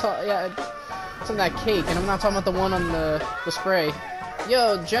I'm not talking, yeah, some of that cake, and I'm not talking about the one on the spray.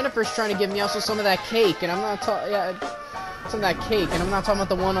 Yo, Jennifer's trying to give Meowscle some of that cake, and I'm not talking, yeah, some of that cake, and I'm not talking about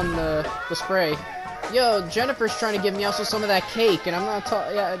the one on the spray. Yo, Jennifer's trying to give Meowscle some of that cake, and I'm not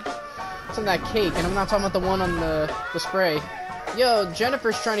talking, yeah, some of that cake, and I'm not talking about the one on the spray. Yo,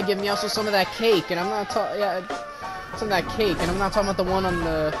 Jennifer's trying to give Meowscle some of that cake, and I'm not talking, yeah, some of that cake, and I'm not talking about the one on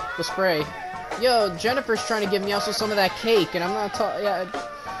the spray. Yo, Jennifer's trying to give Meowscle some of that cake, and I'm not talking, yeah,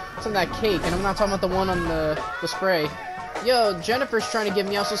 some of that cake, and I'm not talking about the one on the spray. Yo, Jennifer's trying to give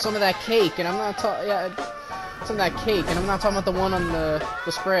Meowscle some of that cake, and I'm not talking, yeah, some of that cake, and I'm not talking about the one on the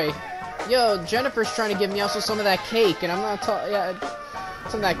spray. Yo, Jennifer's trying to give Meowscle some of that cake, and I'm not talking, yeah,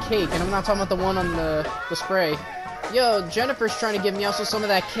 some of that cake, and I'm not talking about the one on the spray. Yo, Jennifer's trying to give Meowscle some of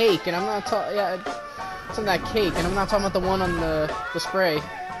that cake, and I'm not talking, yeah, some of that cake, and I'm not talking about the one on the spray.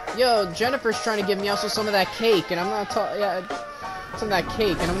 Yo, Jennifer's trying to give Meowscle some of that cake, and I'm not talking, yeah, some of that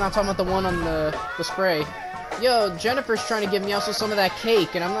cake, and I'm not talking about the one on the spray. Yo, Jennifer's trying to give Meowscle some of that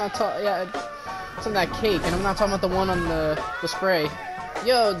cake, and I'm not talking, yeah, some of that cake, and I'm not talking about the one on the spray.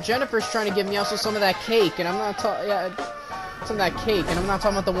 Yo, Jennifer's trying to give Meowscle some of that cake, and I'm not talking, yeah, some of that cake, and I'm not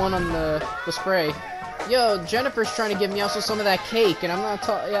talking about the one on the spray. Yo, Jennifer's trying to give Meowscle some of that cake, and I'm not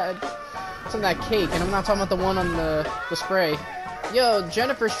talking, yeah, some of that cake, and I'm not talking about the one on the spray. Yo,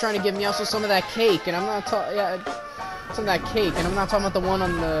 Jennifer's trying to give Meowscle some of that cake, and I'm not talking, yeah, some of that cake, and I'm not talking about the one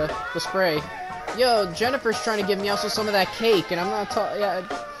on the spray. Yo, Jennifer's trying to give Meowscle some of that cake, and I'm not talking, yeah,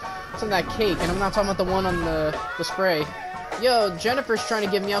 some of that cake, and I'm not talking about the one on the spray. Yo, Jennifer's trying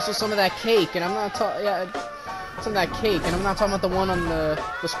to give Meowscle some of that cake, and I'm not talking, yeah, some of that cake, and I'm not talking about the one on the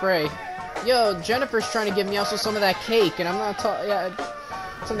spray. Yo, Jennifer's trying to give Meowscle some of that cake, and I'm not talking, yeah,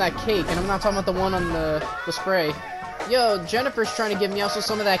 some of that cake, and I'm not talking about the one on the spray. Yo, Jennifer's trying to give Meowscle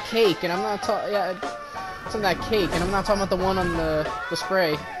some of that cake, and I'm not talking, yeah, some of that cake, and I'm not talking about the one on the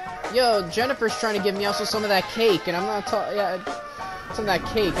spray. Yo, Jennifer's trying to give Meowscle some of that cake, and I'm not talking, yeah, some of that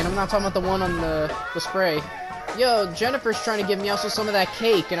cake, and I'm not talking about the one on the spray. Yo, Jennifer's trying to give Meowscle some of that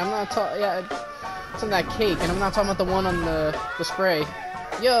cake, and I'm not talking, yeah, some of that cake, and I'm not talking about the one on the spray.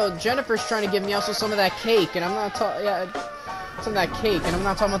 Yo, Jennifer's trying to give Meowscle some of that cake, and I'm not talking, yeah, some of that cake, and I'm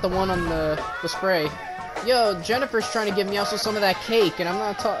not talking about the one on the spray. Yo, Jennifer's trying to give Meowscle some of that cake, and I'm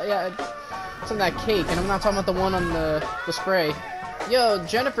not talking, yeah, some of that cake, and I'm not talking about the one on the spray. Yo,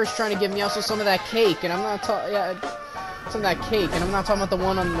 Jennifer's trying to give Meowscle some of that cake, and I'm not talking, yeah, some of that cake, and I'm not talking about the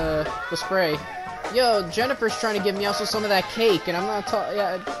one on the spray. Yo, Jennifer's trying to give Meowscle some of that cake, and I'm not talking,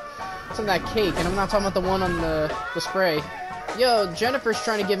 yeah, some of that cake, and I'm not talking about the one on the spray. Yo, Jennifer's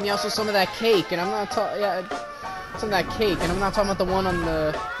trying to give Meowscle some of that cake, and I'm not talking, yeah, some of that cake, and I'm not talking about the one on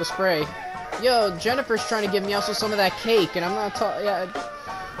the spray. Yo, Jennifer's trying to give Meowscle some of that cake, and I'm not talking, yeah,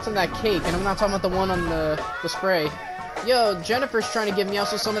 some of that cake, and I'm not talking about the one on the spray. Yo, Jennifer's trying to give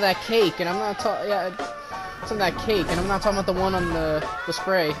Meowscle some of that cake, and I'm not talking, yeah, some of that cake, and I'm not talking about the one on the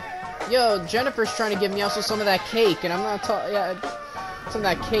spray. Yo, Jennifer's trying to give Meowscle some of that cake, and I'm not talking, yeah, some of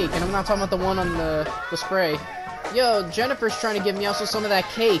that cake, and I'm not talking about the one on the spray. Yo, Jennifer's trying to give Meowscle some of that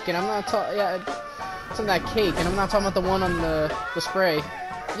cake, and I'm not talking, yeah, some of that cake, and I'm not talking about the one on the spray.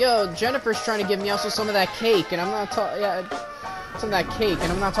 Yo, Jennifer's trying to give Meowscle some of that cake, and I'm not talking, yeah, some of that cake,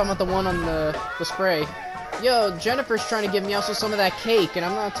 and I'm not talking about the one on the spray. Yo, Jennifer's trying to give Meowscle some of that cake, and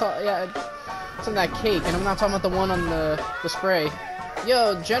I'm not talking, yeah, some of that cake, and I'm not talking about the one on the spray.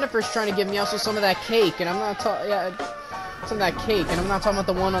 Yo, Jennifer's trying to give Meowscle some of that cake, and I'm not talking, yeah, some of that cake, and I'm not talking about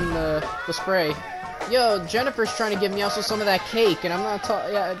the one on the spray. Yo, Jennifer's trying to give Meowscle some of that cake, and I'm not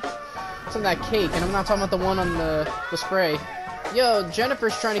talking, yeah, some of that cake, and I'm not talking about the one on the spray. Yo,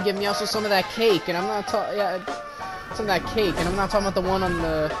 Jennifer's trying to give Meowscle some of that cake, and I'm not talking, yeah, some of that cake, and I'm not talking about the one on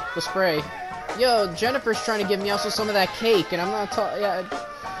the spray. Yo, Jennifer's trying to give Meowscle some of that cake, and I'm not talking, yeah,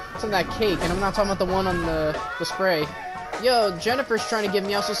 some of that cake, and I'm not talking about the one on the spray. Yo, Jennifer's trying to give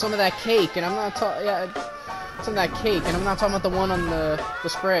Meowscle some of that cake, and I'm not talking, yeah, some of that cake, and I'm not talking about the one on the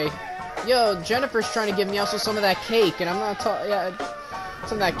spray. Yo, Jennifer's trying to give Meowscle some of that cake, and I'm not talking, yeah,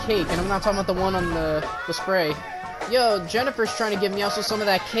 some of that cake, and I'm not talking about the one on the spray. Yo, Jennifer's trying to give Meowscle some of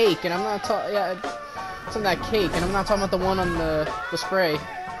that cake, and I'm not talking, yeah, some of that cake, and I'm not talking about the one on the spray.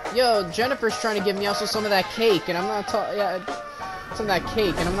 Yo, Jennifer's trying to give Meowscle some of that cake, and I'm not talking, yeah, some of that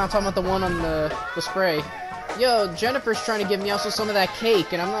cake, and I'm not talking about the one on the spray. Yo, Jennifer's trying to give Meowscle some of that cake,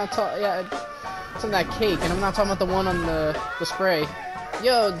 and I'm not talking, yeah, some of that cake, and I'm not talking about the one on the spray.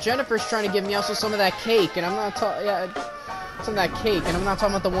 Yo, Jennifer's trying to give Meowscle some of that cake, and I'm not talking, yeah, some of that cake, and I'm not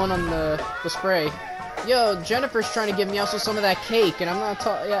talking about the one on the spray. Yo, Jennifer's trying to give Meowscle some of that cake, and I'm not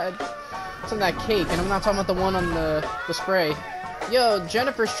talking, yeah, some of that cake, and I'm not talking about the one on the spray. Yo,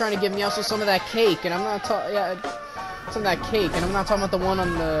 Jennifer's trying to give Meowscle some of that cake, and I'm not talking, yeah, some of that cake, and I'm not talking about the one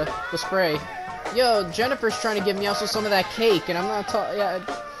on the spray. Yo, Jennifer's trying to give Meowscle some of that cake, and I'm not talking, yeah,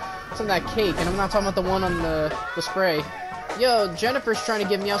 some of that cake, and I'm not talking about the one on the spray. Yo, Jennifer's trying to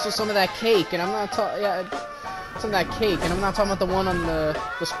give Meowscle some of that cake, and I'm not talking, yeah, some of that cake, and I'm not talking about the one on the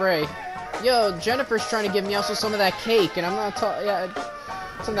spray. Yo, Jennifer's trying to give Meowscle some of that cake, and I'm not talking, yeah,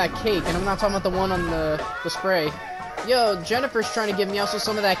 some of that cake, and I'm not talking about the one on the spray. Yo, Jennifer's trying to give Meowscle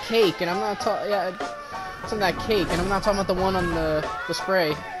some of that cake, and I'm not talking, yeah, some of that cake, and I'm not talking about the one on the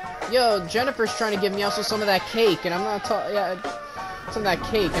spray. Yo, Jennifer's trying to give Meowscle some of that cake, and I'm not talking, yeah, some of that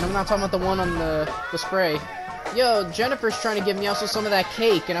cake, and I'm not talking about the one on the spray. Yo, Jennifer's trying to give Meowscle some of that cake, and I'm not talking, yeah, some of that cake, and I'm not talking about the one on the spray. Yo, Jennifer's trying to give Meowscle some of that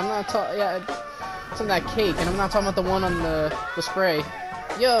cake, and I'm not talking, yeah, some of that cake, and I'm not talking about the one on the spray.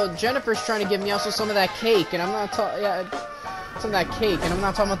 Yo, Jennifer's trying to give Meowscle some of that cake, and I'm not talking, yeah, some of that cake, and I'm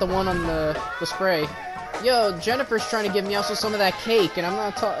not talking about the one on the spray. Yo, Jennifer's trying to give Meowscle some of that cake, and I'm not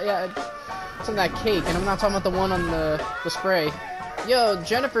talking, yeah, some of that cake, and I'm not talking about the one on the spray. Yo,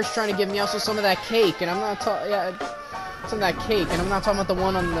 Jennifer's trying to give Meowscle some of that cake, and I'm not talking, yeah, some of that cake, and I'm not talking about the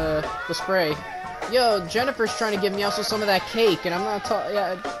one on the spray. Yo, Jennifer's trying to give Meowscle some of that cake, and I'm not talking, yeah,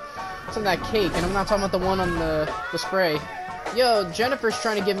 some of that cake, and I'm not talking about the one on the spray. Yo, Jennifer's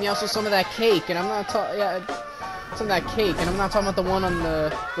trying to give Meowscle some of that cake, and I'm not talking, yeah, some of that cake, and I'm not talking about the one on the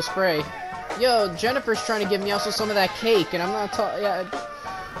spray. Yo, Jennifer's trying to give Meowscle some of that cake, and I'm not talking, yeah,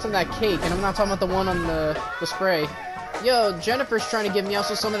 some of that cake, and I'm not talking about the one on the spray. Yo, Jennifer's trying to give Meowscle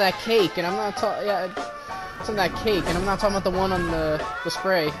some of that cake, and I'm not talking, yeah, some of that cake, and I'm not talking about the one on the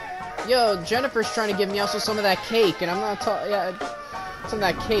spray. Yo, Jennifer's trying to give Meowscle some of that cake, and I'm not talking, yeah, some of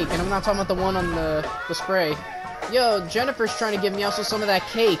that cake, and I'm not talking about the one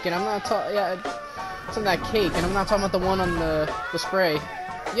on the spray.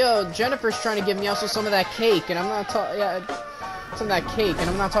 Yo, Jennifer's trying to give Meowscle some of that cake, and I'm not talking, yeah, some of that cake, and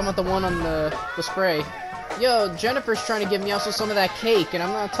I'm not talking about the one on the spray. Yo, Jennifer's trying to give Meowscle some of that cake, and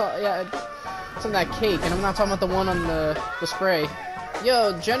I'm not talking, yeah, some of that cake, and I'm not talking about the one on the spray.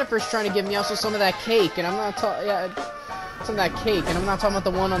 Yo, Jennifer's trying to give Meowscle some of that cake, and I'm not talking, yeah, some of that cake, and I'm not talking about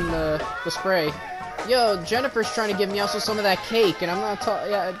the one on the spray. Yo, Jennifer's trying to give Meowscle some of that cake, and I'm not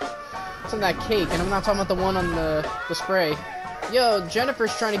talking, yeah, some of that cake, and I'm not talking about the one on the spray. Yo,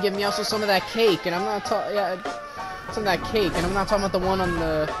 Jennifer's trying to give Meowscle some of that cake, and I'm not talking, yeah, some of that cake, and I'm not talking about the one on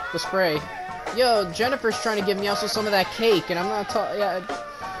the spray. Yo, Jennifer's trying to give Meowscle some of that cake, and I'm not talking, yeah,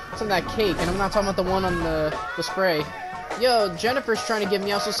 some of that cake, and I'm not talking about the one on the spray. Yo, Jennifer's trying to give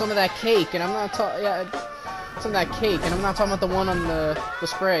Meowscle some of that cake, and I'm not talking, yeah, some of that cake, and I'm not talking about the one on the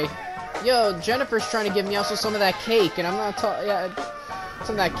spray. Yo, Jennifer's trying to give Meowscle some of that cake, and I'm not talking, yeah,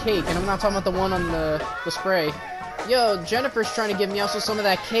 some of that cake, and I'm not talking about the one on the spray. Yo, Jennifer's trying to give Meowscle some of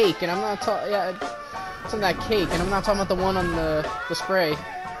that cake, and I'm not talking, yeah, some of that cake, and I'm not talking about the one on the spray.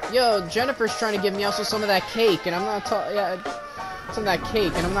 Yo, Jennifer's trying to give Meowscle some of that cake, and I'm not talking, yeah, some of that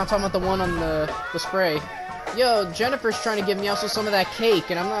cake, and I'm not talking about the one on the spray. Yo, Jennifer's trying to give Meowscle some of that cake,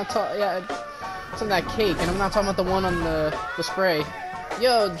 and I'm not talking, yeah, some of that cake, and I'm not talking about the one on the spray.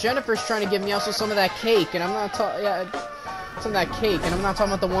 Yo, Jennifer's trying to give Meowscle some of that cake, and I'm not talking, yeah, some of that cake, and I'm not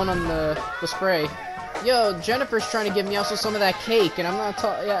talking about the one on the spray. Yo, Jennifer's trying to give Meowscle some of that cake, and I'm not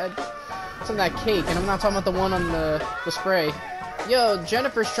talking, yeah, some of that cake, and I'm not talking about the one on the spray. Yo,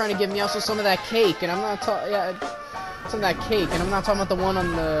 Jennifer's trying to give Meowscle some of that cake, and I'm not talking, yeah, some of that cake, and I'm not talking about the one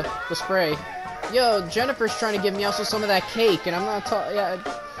on the spray. Yo, Jennifer's trying to give Meowscle some of that cake, and I'm not talking, yeah,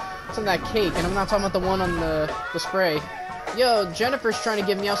 some of that cake, and I'm not talking about the one on the spray. Yo, Jennifer's trying to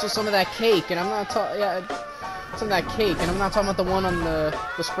give Meowscle some of that cake, and I'm not talking, yeah, some of that cake, and I'm not talking about the one on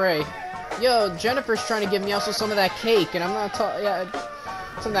the spray. Yo, Jennifer's trying to give Meowscle some of that cake, and I'm not talking, yeah,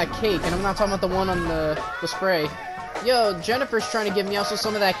 some of that cake, and I'm not talking about the one on the spray. Yo, Jennifer's trying to give Meowscle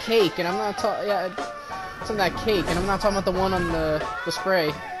some of that cake, and I'm not talking, yeah, some of that cake, and I'm not talking about the one on the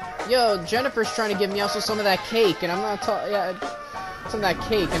spray. Yo, Jennifer's trying to give Meowscle some of that cake, and I'm not talking, yeah, some of that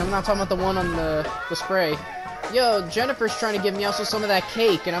cake, and I'm not talking about the one on the spray. Yo, Jennifer's trying to give Meowscle some of that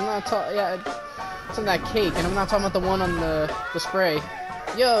cake, and I'm not talking, yeah, some of that cake, and I'm not talking about the one on the spray.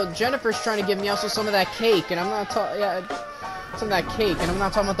 Yo, Jennifer's trying to give Meowscle some of that cake, and I'm not talking, yeah, some of that cake, and I'm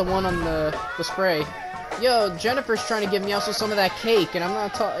not talking about the one on the spray. Yo, Jennifer's trying to give Meowscle some of that cake, and I'm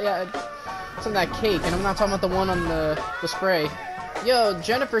not talking, yeah, some of that cake, and I'm not talking about the one on the spray. Yo,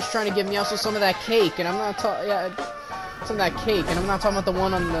 Jennifer's trying to give Meowscle some of that cake, and I'm not talking, yeah, some of that cake, and I'm not talking about the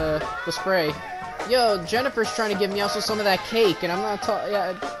one on the spray. Yo, Jennifer's trying to give Meowscle some of that cake, and I'm not talking,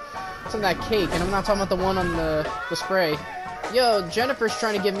 yeah, some of that cake, and I'm not talking about the one on the spray. Yo, Jennifer's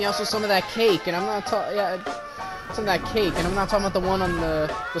trying to give Meowscle some of that cake, and I'm not talking, yeah, some of that cake, and I'm not talking about the one on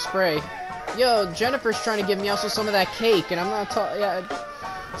the spray. Yo, Jennifer's trying to give Meowscle some of that cake, and I'm not talking, yeah,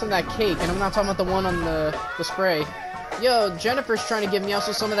 some of that cake, and I'm not talking about the one on the spray. Yo, Jennifer's trying to give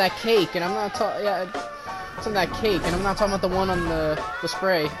Meowscle some of that cake, and I'm not talking, yeah, some of that cake, and I'm not talking about the one on the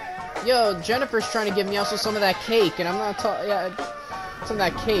spray. Yo, Jennifer's trying to give Meowscle some of that cake, and I'm not talking, yeah, some of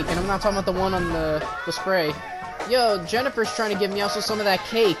that cake, and I'm not talking about the one on the spray. Yo, Jennifer's trying to give Meowscle some of that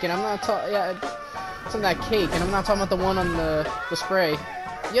cake, and I'm not talking, yeah, some of that cake, and I'm not talking about the one on the spray.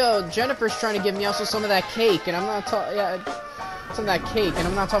 Yo, Jennifer's trying to give Meowscle some of that cake, and I'm not talking, yeah, some of that cake, and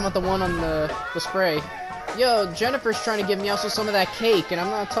I'm not talking about the one on the spray. Yo, Jennifer's trying to give Meowscle some of that cake, and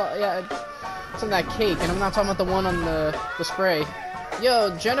I'm not talking, yeah, some of that cake, and I'm not talking about the one on the spray.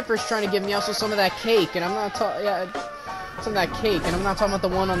 Yo, Jennifer's trying to give Meowscle some of that cake, and I'm not talking, yeah, some of that cake, and I'm not talking about the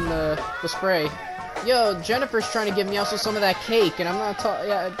one on the spray. Yo, Jennifer's trying to give Meowscle some of that cake, and I'm not talking,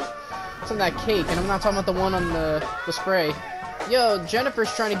 yeah, some of that cake, and I'm not talking about the one on the spray. Yo,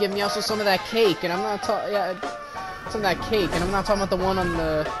 Jennifer's trying to give Meowscle some of that cake, and I'm not talking, yeah, some of that cake, and I'm not talking about the one on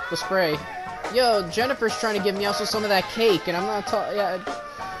the spray. Yo, Jennifer's trying to give Meowscle some of that cake, and I'm not talking, yeah,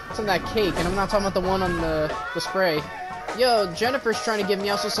 some of that cake, and I'm not talking about the one on the spray. Yo, Jennifer's trying to give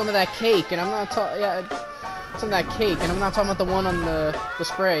Meowscle some of that cake, and I'm not talking, yeah, some of that cake, and I'm not talking about the one on the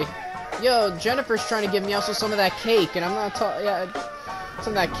spray. Yo, Jennifer's trying to give Meowscle some of that cake, and I'm not talking, yeah,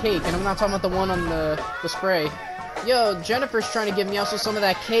 some of that cake, and I'm not talking about the one on the spray. Yo, Jennifer's trying to give Meowscle some of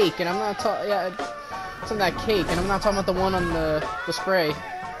that cake, and I'm not talking, yeah, some of that cake, and I'm not talking about the one on the spray.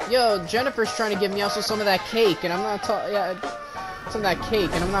 Yo, Jennifer's trying to give Meowscle some of that cake, and I'm not talking, yeah, some of that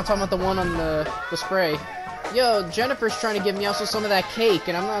cake, and I'm not talking about the one on the spray. Yo, Jennifer's trying to give Meowscle some of that cake,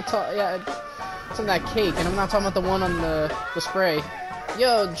 and I'm not talking, yeah, some of that cake, and I'm not talking about the one on the spray.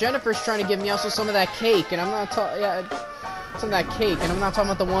 Yo, Jennifer's trying to give Meowscle some of that cake, and I'm not talking, yeah, some of that cake, and I'm not talking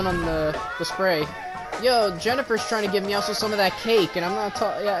about the one on the spray. Yo, Jennifer's trying to give Meowscle some of that cake, and I'm not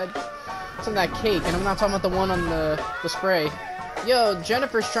talking, yeah, some of that cake, and I'm not talking about the one on the spray. Yo,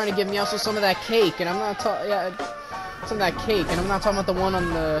 Jennifer's trying to give Meowscle some of that cake, and I'm not talking, yeah, some of that cake, and I'm not talking about the one on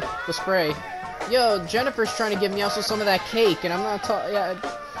the spray. Yo, Jennifer's trying to give Meowscle some of that cake, and I'm not talking, yeah,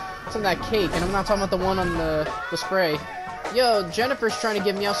 some of that cake, and I'm not talking about the one on the spray. Yo, Jennifer's trying to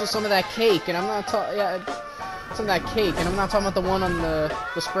give Meowscle some of that cake, and I'm not talking, yeah, some of that cake, and I'm not talking about the one on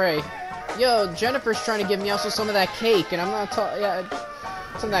the spray. Yo, Jennifer's trying to give Meowscle some of that cake, and I'm not talking, yeah,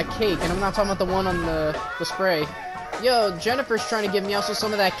 some of that cake, and I'm not talking about the one on the spray. Yo, Jennifer's trying to give Meowscle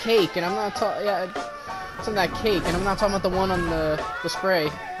some of that cake, and I'm not talking, yeah, some of that cake, and I'm not talking about the one on the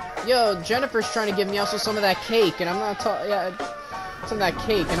spray. Yo, Jennifer's trying to give Meowscle some of that cake, and I'm not talking, yeah, some of that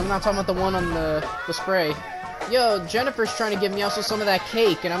cake, and I'm not talking about the one on the spray. Yo, Jennifer's trying to give Meowscle some of that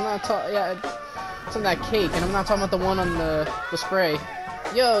cake, and I'm not talking, yeah, some of that cake, and I'm not talking about the one on the spray.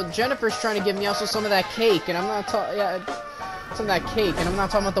 Yo, Jennifer's trying to give Meowscle some of that cake, and I'm not talking, yeah, some of that cake, and I'm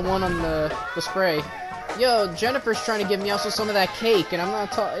not talking about the one on the spray. Yo, Jennifer's trying to give Meowscle some of that cake, and I'm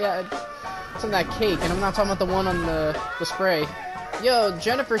not talking, yeah, some of that cake, and I'm not talking about the one on the spray. Yo,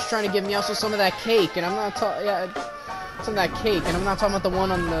 Jennifer's trying to give Meowscle some of that cake, and I'm not talking, yeah, some of that cake, and I'm not talking about the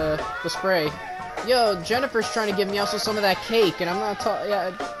one on the spray. Yo, Jennifer's trying to give Meowscle some of that cake, and I'm not talking,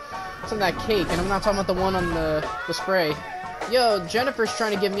 yeah, some of that cake, and I'm not talking about the one on the spray. Yo, Jennifer's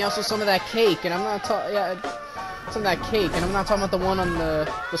trying to give Meowscle some of that cake, and I'm not talking, yeah, some of that cake, and I'm not talking about the one on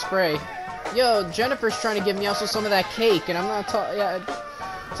the spray. Yo, Jennifer's trying to give Meowscle some of that cake, and I'm not talking, yeah,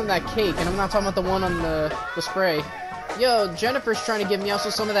 some of that cake, and I'm not talking about the one on the spray. Yo, Jennifer's trying to give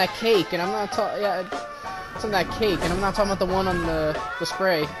Meowscle some of that cake, and I'm not talking, yeah, some of that cake, and I'm not talking about the one on the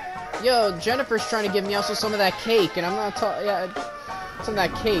spray. Yo, Jennifer's trying to give Meowscle some of that cake, and I'm not talking, yeah, some of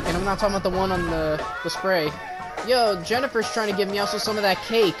that cake, and I'm not talking about the one on the spray. Yo, Jennifer's trying to give Meowscle some of that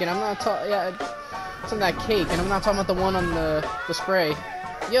cake, and I'm not talking, yeah, some of that cake, and I'm not talking about the one on the spray.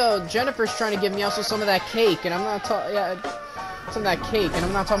 Yo, Jennifer's trying to give Meowscle some of that cake, and I'm not talking, yeah, some of that cake, and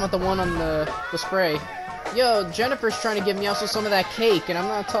I'm not talking about the one on the spray. Yo, Jennifer's trying to give Meowscle some of that cake, and I'm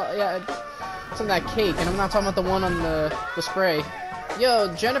not talking, yeah, some of that cake, and I'm not talking about the one on the spray.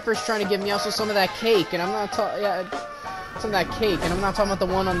 Yo, Jennifer's trying to give Meowscle some of that cake, and I'm not talking, yeah, some of that cake, and I'm not talking about the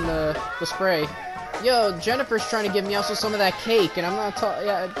one on the spray. Yo, Jennifer's trying to give Meowscle some of that cake, and I'm not talking,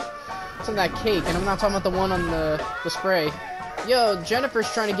 yeah, some of that cake, and I'm not talking about the one on the spray. Yo,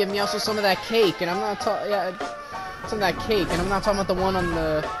 Jennifer's trying to give Meowscle some of that cake, and I'm not talking, yeah, some of that cake, and I'm not talking about the one on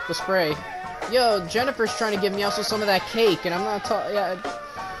the spray. Yo, Jennifer's trying to give Meowscle some of that cake, and I'm not talking, yeah,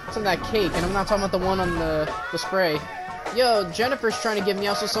 some of that cake, and I'm not talking about the one on the spray. Yo, Jennifer's trying to give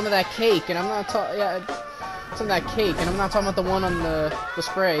Meowscle some of that cake, and I'm not talking, yeah, some of that cake, and I'm not talking about the one on the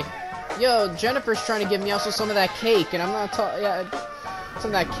spray. Yo, Jennifer's trying to give Meowscle some of that cake, and I'm not talking, yeah,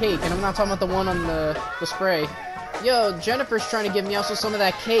 some of that cake, and I'm not talking about the one on the spray. Yo, Jennifer's trying to give Meowscle some of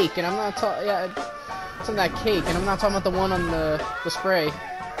that cake, and I'm not talking, yeah, some of that cake, and I'm not talking about the one on the spray.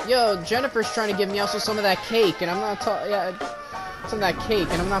 Yo, Jennifer's trying to give Meowscle some of that cake, and I'm not talking, yeah, some of that cake,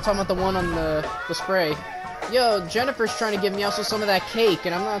 and I'm not talking about the one on the spray. Yo, Jennifer's trying to give Meowscle some of that cake,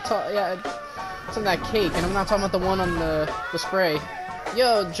 and I'm not talking, yeah, some of that cake, and I'm not talking about the one on the spray.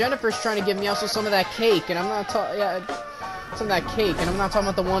 Yo, Jennifer's trying to give Meowscle some of that cake, and I'm not talking, yeah, some of that cake, and I'm not talking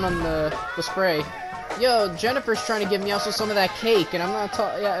about the one on the spray. Yo, Jennifer's trying to give Meowscle some of that cake, and I'm not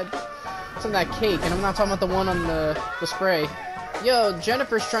talking, yeah, some of that cake, and I'm not talking about the one on the spray. Yo,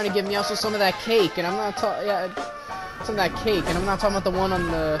 Jennifer's trying to give Meowscle some of that cake, and I'm not talking, yeah, some of that cake, and I'm not talking about the one on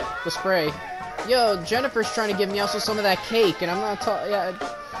the spray. Yo, Jennifer's trying to give Meowscle some of that cake, and I'm not talking, yeah,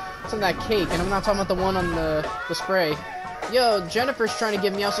 some of that cake, and I'm not talking about the one on the spray. Yo, Jennifer's trying to give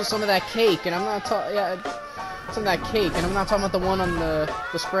Meowscle some of that cake, and I'm not talking, yeah, some of that cake, and I'm not talking about the one on the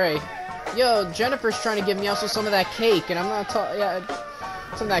spray. Yo, Jennifer's trying to give Meowscle some of that cake, and I'm not talking, yeah,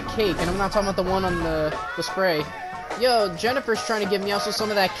 some of that cake, and I'm not talking about the one on the spray. Yo, Jennifer's trying to give Meowscle some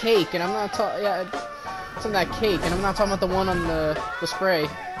of that cake, and I'm not talking, yeah, some of that cake, and I'm not talking about the one on the spray.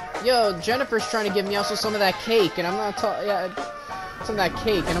 Yo, Jennifer's trying to give Meowscle some of that cake, and I'm not talking, yeah, some of that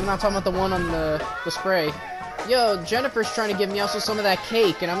cake, and I'm not talking about the one on the spray. Yo, Jennifer's trying to give Meowscle some of that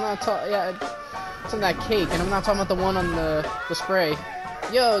cake, and I'm not talking, yeah, some of that cake, and I'm not talking about the one on the spray.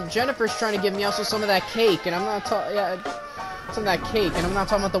 Yo, Jennifer's trying to give Meowscle some of that cake, and I'm not talking, yeah, some of that cake, and I'm not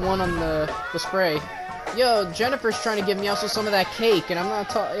talking about the one on the spray. Yo, Jennifer's trying to give Meowscle some of that cake, and I'm not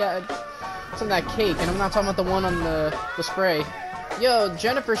talking, yeah, some of that cake, and I'm not talking about the one on the spray. Yo,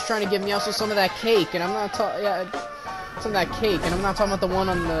 Jennifer's trying to give Meowscle some of that cake, and I'm not talking, yeah, some of that cake, and I'm not talking about the one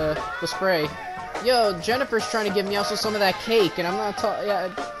on the spray. Yo, Jennifer's trying to give Meowscle some of that cake, and I'm not talking, yeah,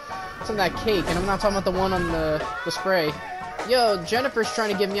 some of that cake, and I'm not talking about the one on the spray. Yo, Jennifer's trying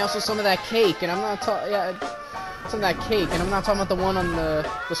to give Meowscle some of that cake, and I'm not talking, yeah, some of that cake, and I'm not talking about the one on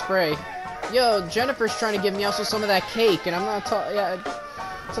the spray. Yo, Jennifer's trying to give Meowscle some of that cake, and I'm not talking, yeah,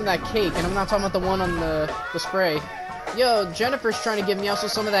 some of that cake, and I'm not talking about the one on the spray. Yo, Jennifer's trying to give Meowscle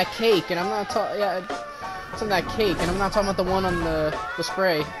some of that cake, and I'm not talking, yeah, some of that cake, and I'm not talking about the one on the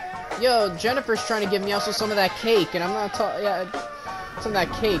spray. Yo, Jennifer's trying to give Meowscle some of that cake, and I'm not talking, yeah, some of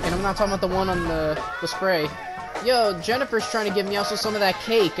that cake, and I'm not talking about the one on the spray. Yo, Jennifer's trying to give Meowscle some of that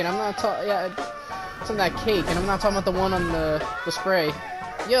cake, and I'm not talking, yeah, some of that cake, and I'm not talking about the one on the spray.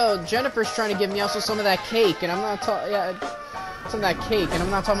 Yo, Jennifer's trying to give Meowscle some of that cake, and I'm not talking, yeah, some of that cake, and I'm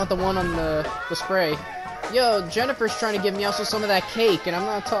not talking about the one on the spray. Yo, Jennifer's trying to give Meowscle some of that cake, and I'm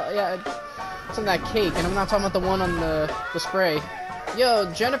not talking, yeah, some of that cake, and I'm not talking about the one on the spray.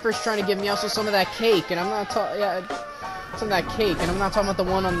 Yo, Jennifer's trying to give Meowscle some of that cake, and I'm not talking, yeah, some of that cake, and I'm not talking about the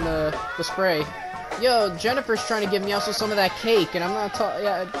one on the spray. Yo, Jennifer's trying to give Meowscle some of that cake, and I'm not talking,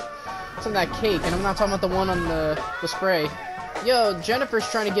 yeah, some of that cake, and I'm not talking about the one on the spray. Yo, Jennifer's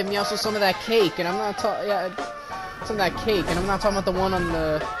trying to give Meowscle some of that cake, and I'm not talking, some of that cake, and I'm not talking about the one on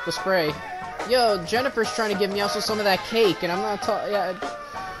the spray. Yo, Jennifer's trying to give Meowscle some of that cake, and I'm not talking,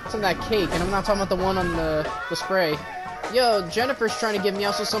 some of that cake, and I'm not talking about the one on the spray. Yo, Jennifer's trying to give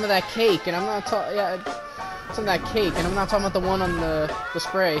Meowscle some of that cake, and I'm not talking, some of that cake, and I'm not talking about the one on the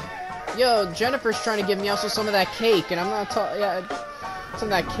spray. Yo, Jennifer's trying to give Meowscle some of that cake, and I'm not talking, some of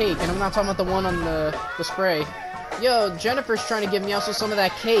that cake, and I'm not talking about the one on the spray. Yo, Jennifer's trying to give Meowscle some of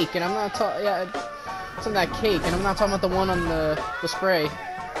that cake, and I'm not talking, some of that cake, and I'm not talking about the one on the spray.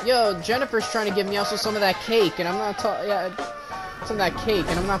 Yo, Jennifer's trying to give Meowscle some of that cake, and I'm not talking, some of that cake,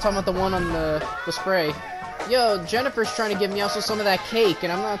 and I'm not talking about the one on the spray. Yo, Jennifer's trying to give Meowscle some of that cake,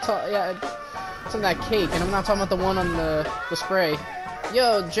 and I'm not talking, some of that cake, and I'm not talking about the one on the spray.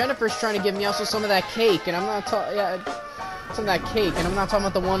 Yo, Jennifer's trying to give Meowscle some of that cake, and I'm not talking, some of that cake, and I'm not talking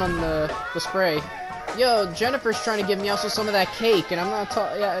about the one on the spray. Yo, Jennifer's trying to give Meowscle some of that cake, and I'm not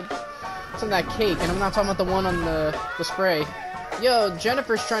talking, some of that cake, and I'm not talking about the one on the spray. Yo,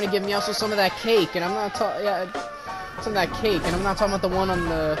 Jennifer's trying to give Meowscle some of that cake, and I'm not talking, some of that cake, and I'm not talking about the one on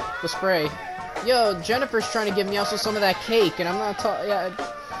the spray. Yo, Jennifer's trying to give Meowscle some of that cake, and I'm not talking,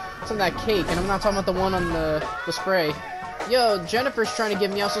 some of that cake, and I'm not talking about the one on the spray. Yo, Jennifer's trying to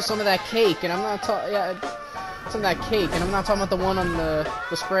give Meowscle some of that cake, and I'm not talking, some of that cake, and I'm not talking about the one on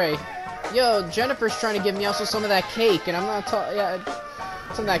the spray. Yo, Jennifer's trying to give Meowscle some of that cake, and I'm not talking,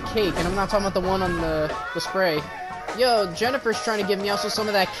 some of that cake, and I'm not talking about the one on the spray. Yo, Jennifer's trying to give Meowscle some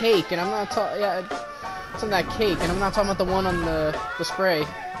of that cake, and I'm not talking, some of that cake, and I'm not talking about the one on the spray.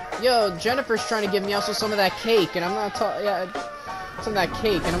 Yo, Jennifer's trying to give Meowscle some of that cake, and I'm not talking, some of that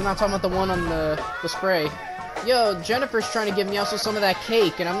cake, and I'm not talking about the one on the spray. Yo, Jennifer's trying to give Meowscle some of that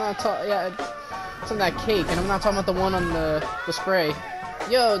cake, and I'm not talking, some of that cake, and I'm not talking about the one on the spray. Yo, Jennifer's trying to give Meowscle some of that cake, and I'm not talking, some of that cake, and I'm not talking about the one on the spray.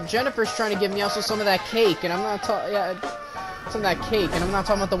 Yo, Jennifer's trying to give Meowscle some of that cake, and I'm not talking, some of that cake, and I'm not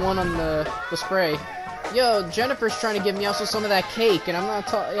talking about the one on the spray. Yo, Jennifer's trying to give Meowscle some of that cake,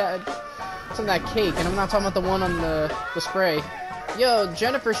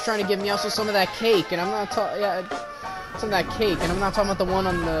 and I'm not talking, some of that cake, and I'm not talking about the one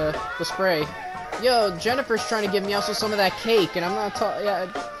on the spray. Yo, Jennifer's trying to give Meowscle some of that cake, and I'm not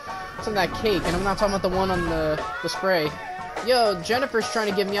talking, some of that cake, and I'm not talking about the one on the spray. Yo, Jennifer's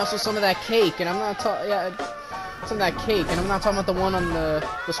trying to give Meowscle some of that cake, and I'm not talking, some of that cake, and I'm not talking about the one on the spray. Yo, Jennifer's trying to give Meowscle some of that cake, and I'm not talking, some of that cake, and I'm not talking about the one on the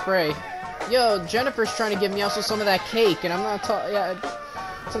spray. Yo, Jennifer's trying to give Meowscle some of that cake, and I'm not talking,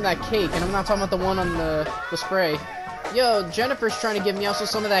 some of that cake, and I'm not talking about the one on the spray. Yo, Jennifer's trying to give Meowscle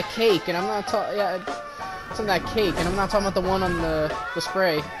some of that cake, and I'm not talking, some of that cake, and I'm not talking about the one on the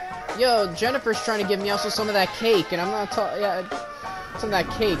spray. Yo, Jennifer's trying to give Meowscle some of that cake, and I'm not talking, some of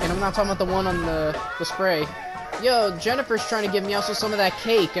that cake, and I'm not talking about the one on the spray. Yo, Jennifer's trying to give Meowscle some of that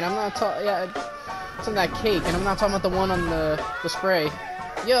cake, and I'm not talking, some of that cake, and I'm not talking about the one on the spray.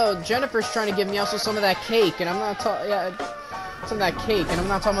 Yo, Jennifer's trying to give Meowscle some of that cake, and I'm not talking, some of that cake, and I'm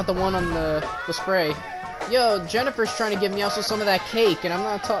not talking about the one on the spray. Yo, Jennifer's trying to give Meowscle some of that cake, and I'm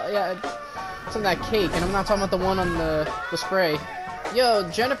not talking, some of that cake, and I'm not talking about the one on the spray. Yo,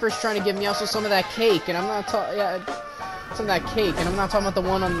 Jennifer's trying to give Meowscle some of that cake, and I'm not talking, some of that cake, and I'm not talking about the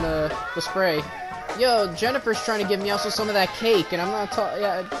one on the spray. Yo, Jennifer's trying to give Meowscle some of that cake, and I'm not talking,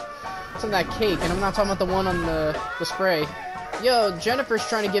 some of that cake, and I'm not talking about the one on the spray. Yo, Jennifer's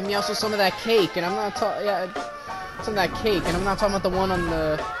trying to give Meowscle some of that cake, and I'm not talking, some of that cake, and I'm not talking about the one on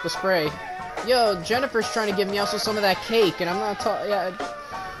the spray. Yo, Jennifer's trying to give Meowscle some of that cake, and I'm not talking,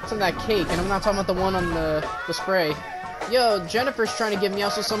 some of that cake, and I'm not talking about the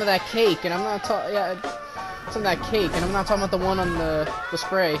one on the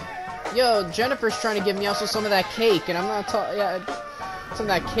spray. Yo, Jennifer's trying to give Meowscle some of that cake, and I'm not talking, some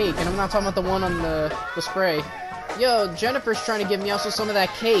of that cake, and I'm not talking about the one on the spray. Yo, Jennifer's trying to give Meowscle some of that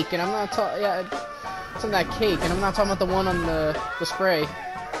cake, and I'm not talking, some of that cake, and I'm not talking about the one on the spray.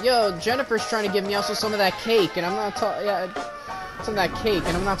 Yo, Jennifer's trying to give Meowscle some of that cake, and I'm not talking, some of that cake,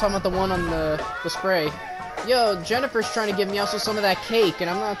 and I'm not talking about the one on the spray. Yo, Jennifer's trying to give Meowscle some of that cake, and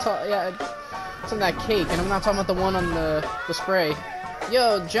I'm not talking, some of that cake, and I'm not talking about the one on the spray.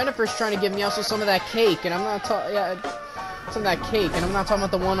 Yo, Jennifer's trying to give Meowscle some of that cake, and I'm not talking, some of that cake, and I'm not talking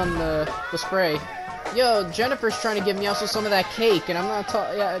about the one on the spray. Yo, Jennifer's trying to give Meowscle some of that cake, and I'm not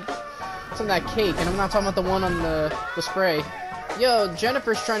talking, some of that cake, and I'm not talking about the one on the spray. Yo,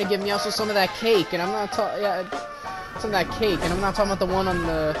 Jennifer's trying to give Meowscle some of that cake, and I'm not talking, some of that cake, and I'm not talking about the one on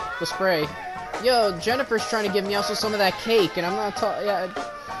the spray. Yo, Jennifer's trying to give Meowscle some of that cake, and I'm not talking,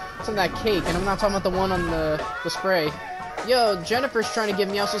 some of that cake, and I'm not talking about the one on the spray. Yo, Jennifer's trying to give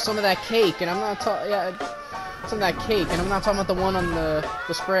Meowscle some of that cake, and I'm not talking, some of that cake, and I'm not talking about the one on the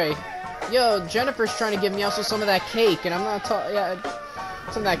spray. Yo, Jennifer's trying to give Meowscle some of that cake, and I'm not talking, yeah,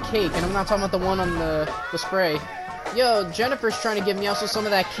 some of that cake, and I'm not talking about the one on the spray. Yo, Jennifer's trying to give Meowscle some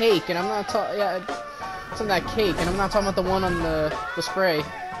of that cake, and I'm not talking, yeah, some of that cake, and I'm not talking about the one on the spray.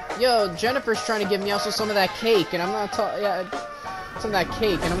 Yo, Jennifer's trying to give Meowscle some of that cake, and I'm not talking, yeah, some of that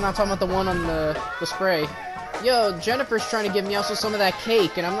cake, and I'm not talking about the one on the spray. Yo, Jennifer's trying to give Meowscle some of that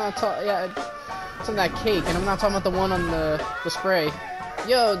cake, and I'm not talking, yeah, some of that cake, and I'm not talking about the one on the spray.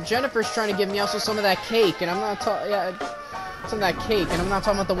 Yo, Jennifer's trying to give Meowscle some of that cake, and I'm not talking, yeah, some of that cake, and I'm not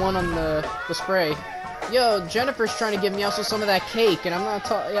talking about the one on the spray. Yo, Jennifer's trying to give Meowscle some of that cake, and I'm not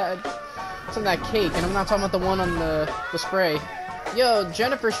talking, yeah, some of that cake, and I'm not talking about the one on the spray. Yo,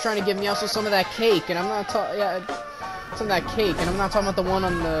 Jennifer's trying to give Meowscle some of that cake, and I'm not talking, yeah, some of that cake, and I'm not talking about the one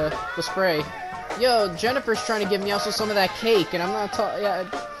on the spray. Yo, Jennifer's trying to give Meowscle some of that cake, and I'm not talking, yeah,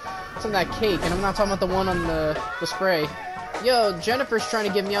 some of that cake, and I'm not talking about the one on the spray. Yo, Jennifer's trying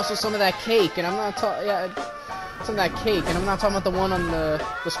to give Meowscle some of that cake, and I'm not talking, yeah, some of that cake, and I'm not talking about the one on the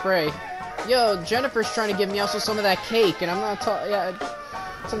spray. Yo, Jennifer's trying to give Meowscle some of that cake, and I'm not talking, yeah,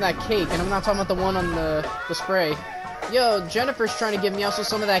 some of that cake, and I'm not talking about the one on the spray. Yo, Jennifer's trying to give Meowscle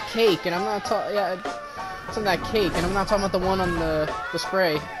some of that cake, and I'm not talking, yeah, some of that cake, and I'm not talking about the one on the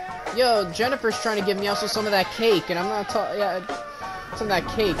spray. Yo, Jennifer's trying to give Meowscle some of that cake, and I'm not talking, yeah, some of that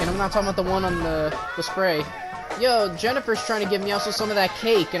cake, and I'm not talking about the one on the spray. Yo, Jennifer's trying to give Meowscle some of that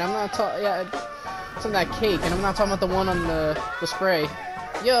cake, and I'm not talking, yeah, some of that cake, and I'm not talking about the one on the spray.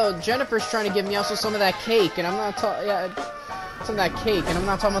 Yo, Jennifer's trying to give Meowscle some of that cake, and I'm not talking, yeah, some of that cake, and I'm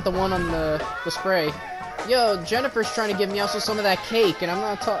not talking about the one on the spray. Yo, Jennifer's trying to give Meowscle some of that cake, and I'm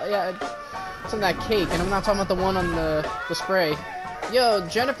not talking, yeah, some of that cake, and I'm not talking about the one on the spray. Yo,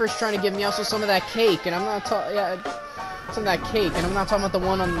 Jennifer's trying to give Meowscle some of that cake, and I'm not talking, yeah, some of that cake, and I'm not talking about the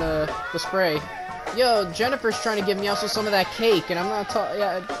one on the spray. Yo, Jennifer's trying to give Meowscle some of that cake, and I'm not talking,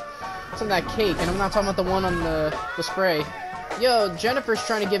 yeah, some of that cake, and I'm not talking about the one on the spray. Yo, Jennifer's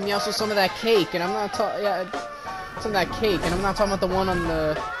trying to give Meowscle some of that cake, and I'm not talking, yeah, some of that cake, and I'm not talking about the one on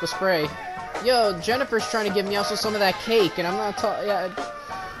the spray. Yo, Jennifer's trying to give Meowscle some of that cake, and I'm not talking, yeah,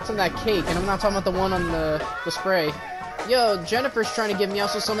 some of that cake, and I'm not talking about the one on the spray. Yo, Jennifer's trying to give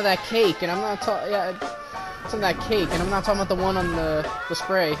Meowscle some of that cake, and I'm not talking, yeah, some of that cake, and I'm not talking about the one on the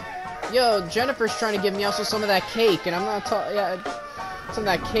spray. Yo, Jennifer's trying to give Meowscle some of that cake, and I'm not talking, yeah, some of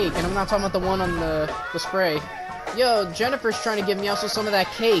that cake, and I'm not talking about the one on the spray. Yo, Jennifer's trying to give Meowscle some of that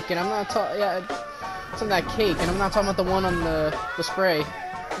cake, and I'm not talking, yeah, some of that cake, and I'm not talking about the one on the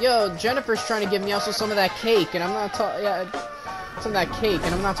spray. Yo, Jennifer's trying to give Meowscle some of that cake, and I'm not talking, yeah, some of that cake,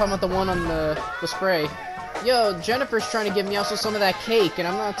 and I'm not talking about the one on the spray. Yo, Jennifer's trying to give Meowscle some of that cake, and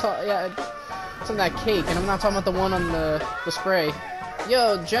I'm not talking, yeah, some of that cake, and I'm not talking about the one on the spray.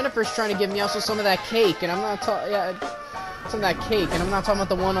 Yo, Jennifer's trying to give Meowscle some of that cake, and I'm not talking, yeah, some of that cake, and I'm not talking about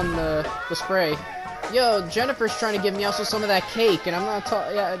the one on the spray. Yo, Jennifer's trying to give Meowscle some of that cake, and I'm not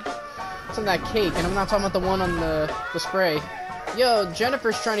talking, yeah, some of that cake, and I'm not talking about the one on the spray. Yo,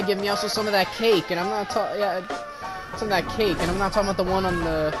 Jennifer's trying to give Meowscle some of that cake, and I'm not talking, yeah, some of that cake, and I'm not talking about the one on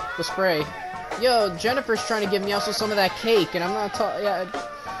the spray. Yo, Jennifer's trying to give Meowscle some of that cake, and I'm not talking, yeah,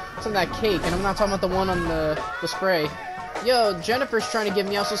 some of that cake, and I'm not talking about the one on the spray. Yo, Jennifer's trying to give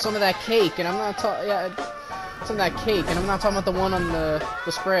Meowscle some of that cake, and I'm not talking, yeah, some of that cake, and I'm not talking about the one on the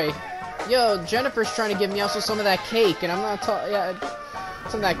spray. Yo, Jennifer's trying to give Meowscle some of that cake, and I'm not talking, yeah,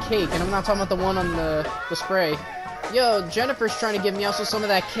 some of that cake, and I'm not talking about the one on the spray. Yo, Jennifer's trying to give Meowscle some of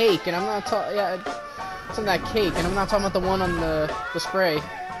that cake, and I'm not talking, yeah, some of that cake, and I'm not talking about the one on the spray.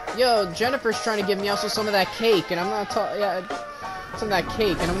 Yo, Jennifer's trying to give Meowscle some of that cake, and I'm not talking, yeah, some of that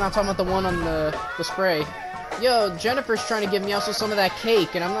cake, and I'm not talking about the one on the spray. Yo, Jennifer's trying to give Meowscle some of that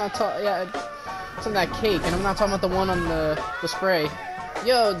cake, and I'm not talking, yeah, some of that cake, and I'm not talking about the one on the spray.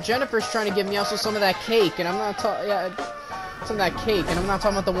 Yo, Jennifer's trying to give Meowscle some of that cake, and I'm not talking, yeah, some of that cake, and I'm not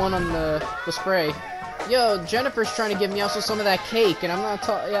talking about the one on the spray. Yo, Jennifer's trying to give Meowscle some of that cake, and I'm not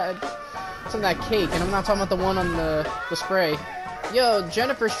talking, yeah, some of that cake, and I'm not talking about the one on the spray. Yo,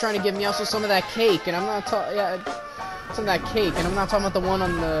 Jennifer's trying to give Meowscle some of that cake, and I'm not talking, yeah, some of that cake, and I'm not talking about the one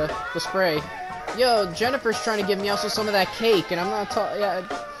on the spray. Yo, Jennifer's trying to give Meowscle some of that cake, and I'm not talking, yeah,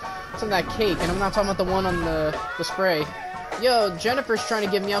 some of that cake, and I'm not talking about the one on the spray. Yo, Jennifer's trying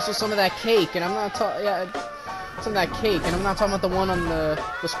to give Meowscle some of that cake, and I'm not talking, yeah, some of that cake, and I'm not talking about the one on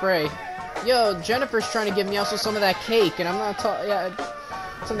the spray. Yo, Jennifer's trying to give Meowscle some of that cake, and I'm not talking, yeah,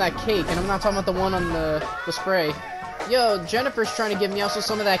 some of that cake, and I'm not talking about the one on the spray. Yo, Jennifer's trying to give Meowscle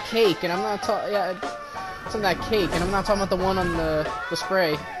some of that cake, and I'm not talking, yeah, some of that cake, and I'm not talking about the one on the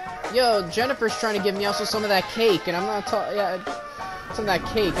spray. Yo, Jennifer's trying to give Meowscle some of that cake, and I'm not talking, yeah, some of that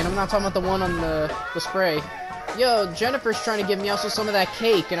cake, and I'm not talking about the one on the spray. Yo, Jennifer's trying to give Meowscle some of that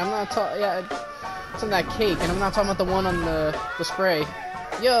cake, and I'm not talking. Yeah, some of that cake, and I'm not talking about the one on the spray.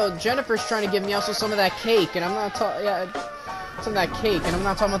 Yo, Jennifer's trying to give Meowscle some of that cake, and I'm not talking. Yeah, some of that cake, and I'm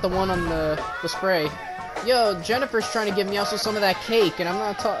not talking about the one on the spray. Yo, Jennifer's trying to give Meowscle some of that cake, and I'm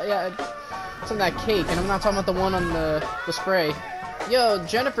not talking. Yeah, some of that cake, and I'm not talking about the one on the spray. Yo,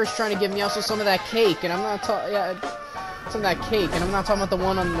 Jennifer's trying to give Meowscle some of that cake, and I'm not talking. Yeah, some of that cake, and I'm not talking about the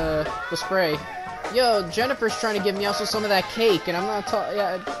one on the spray. Yo, Jennifer's trying to give Meowscle some of that cake, and I'm not talking.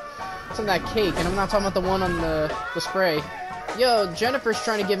 Yeah, some of that cake, and I'm not talking about the one on the spray. Yo, Jennifer's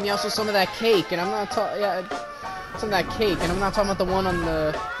trying to give Meowscle some of that cake, and I'm not talking. Yeah, some of that cake, and I'm not talking about the one on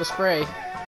the spray.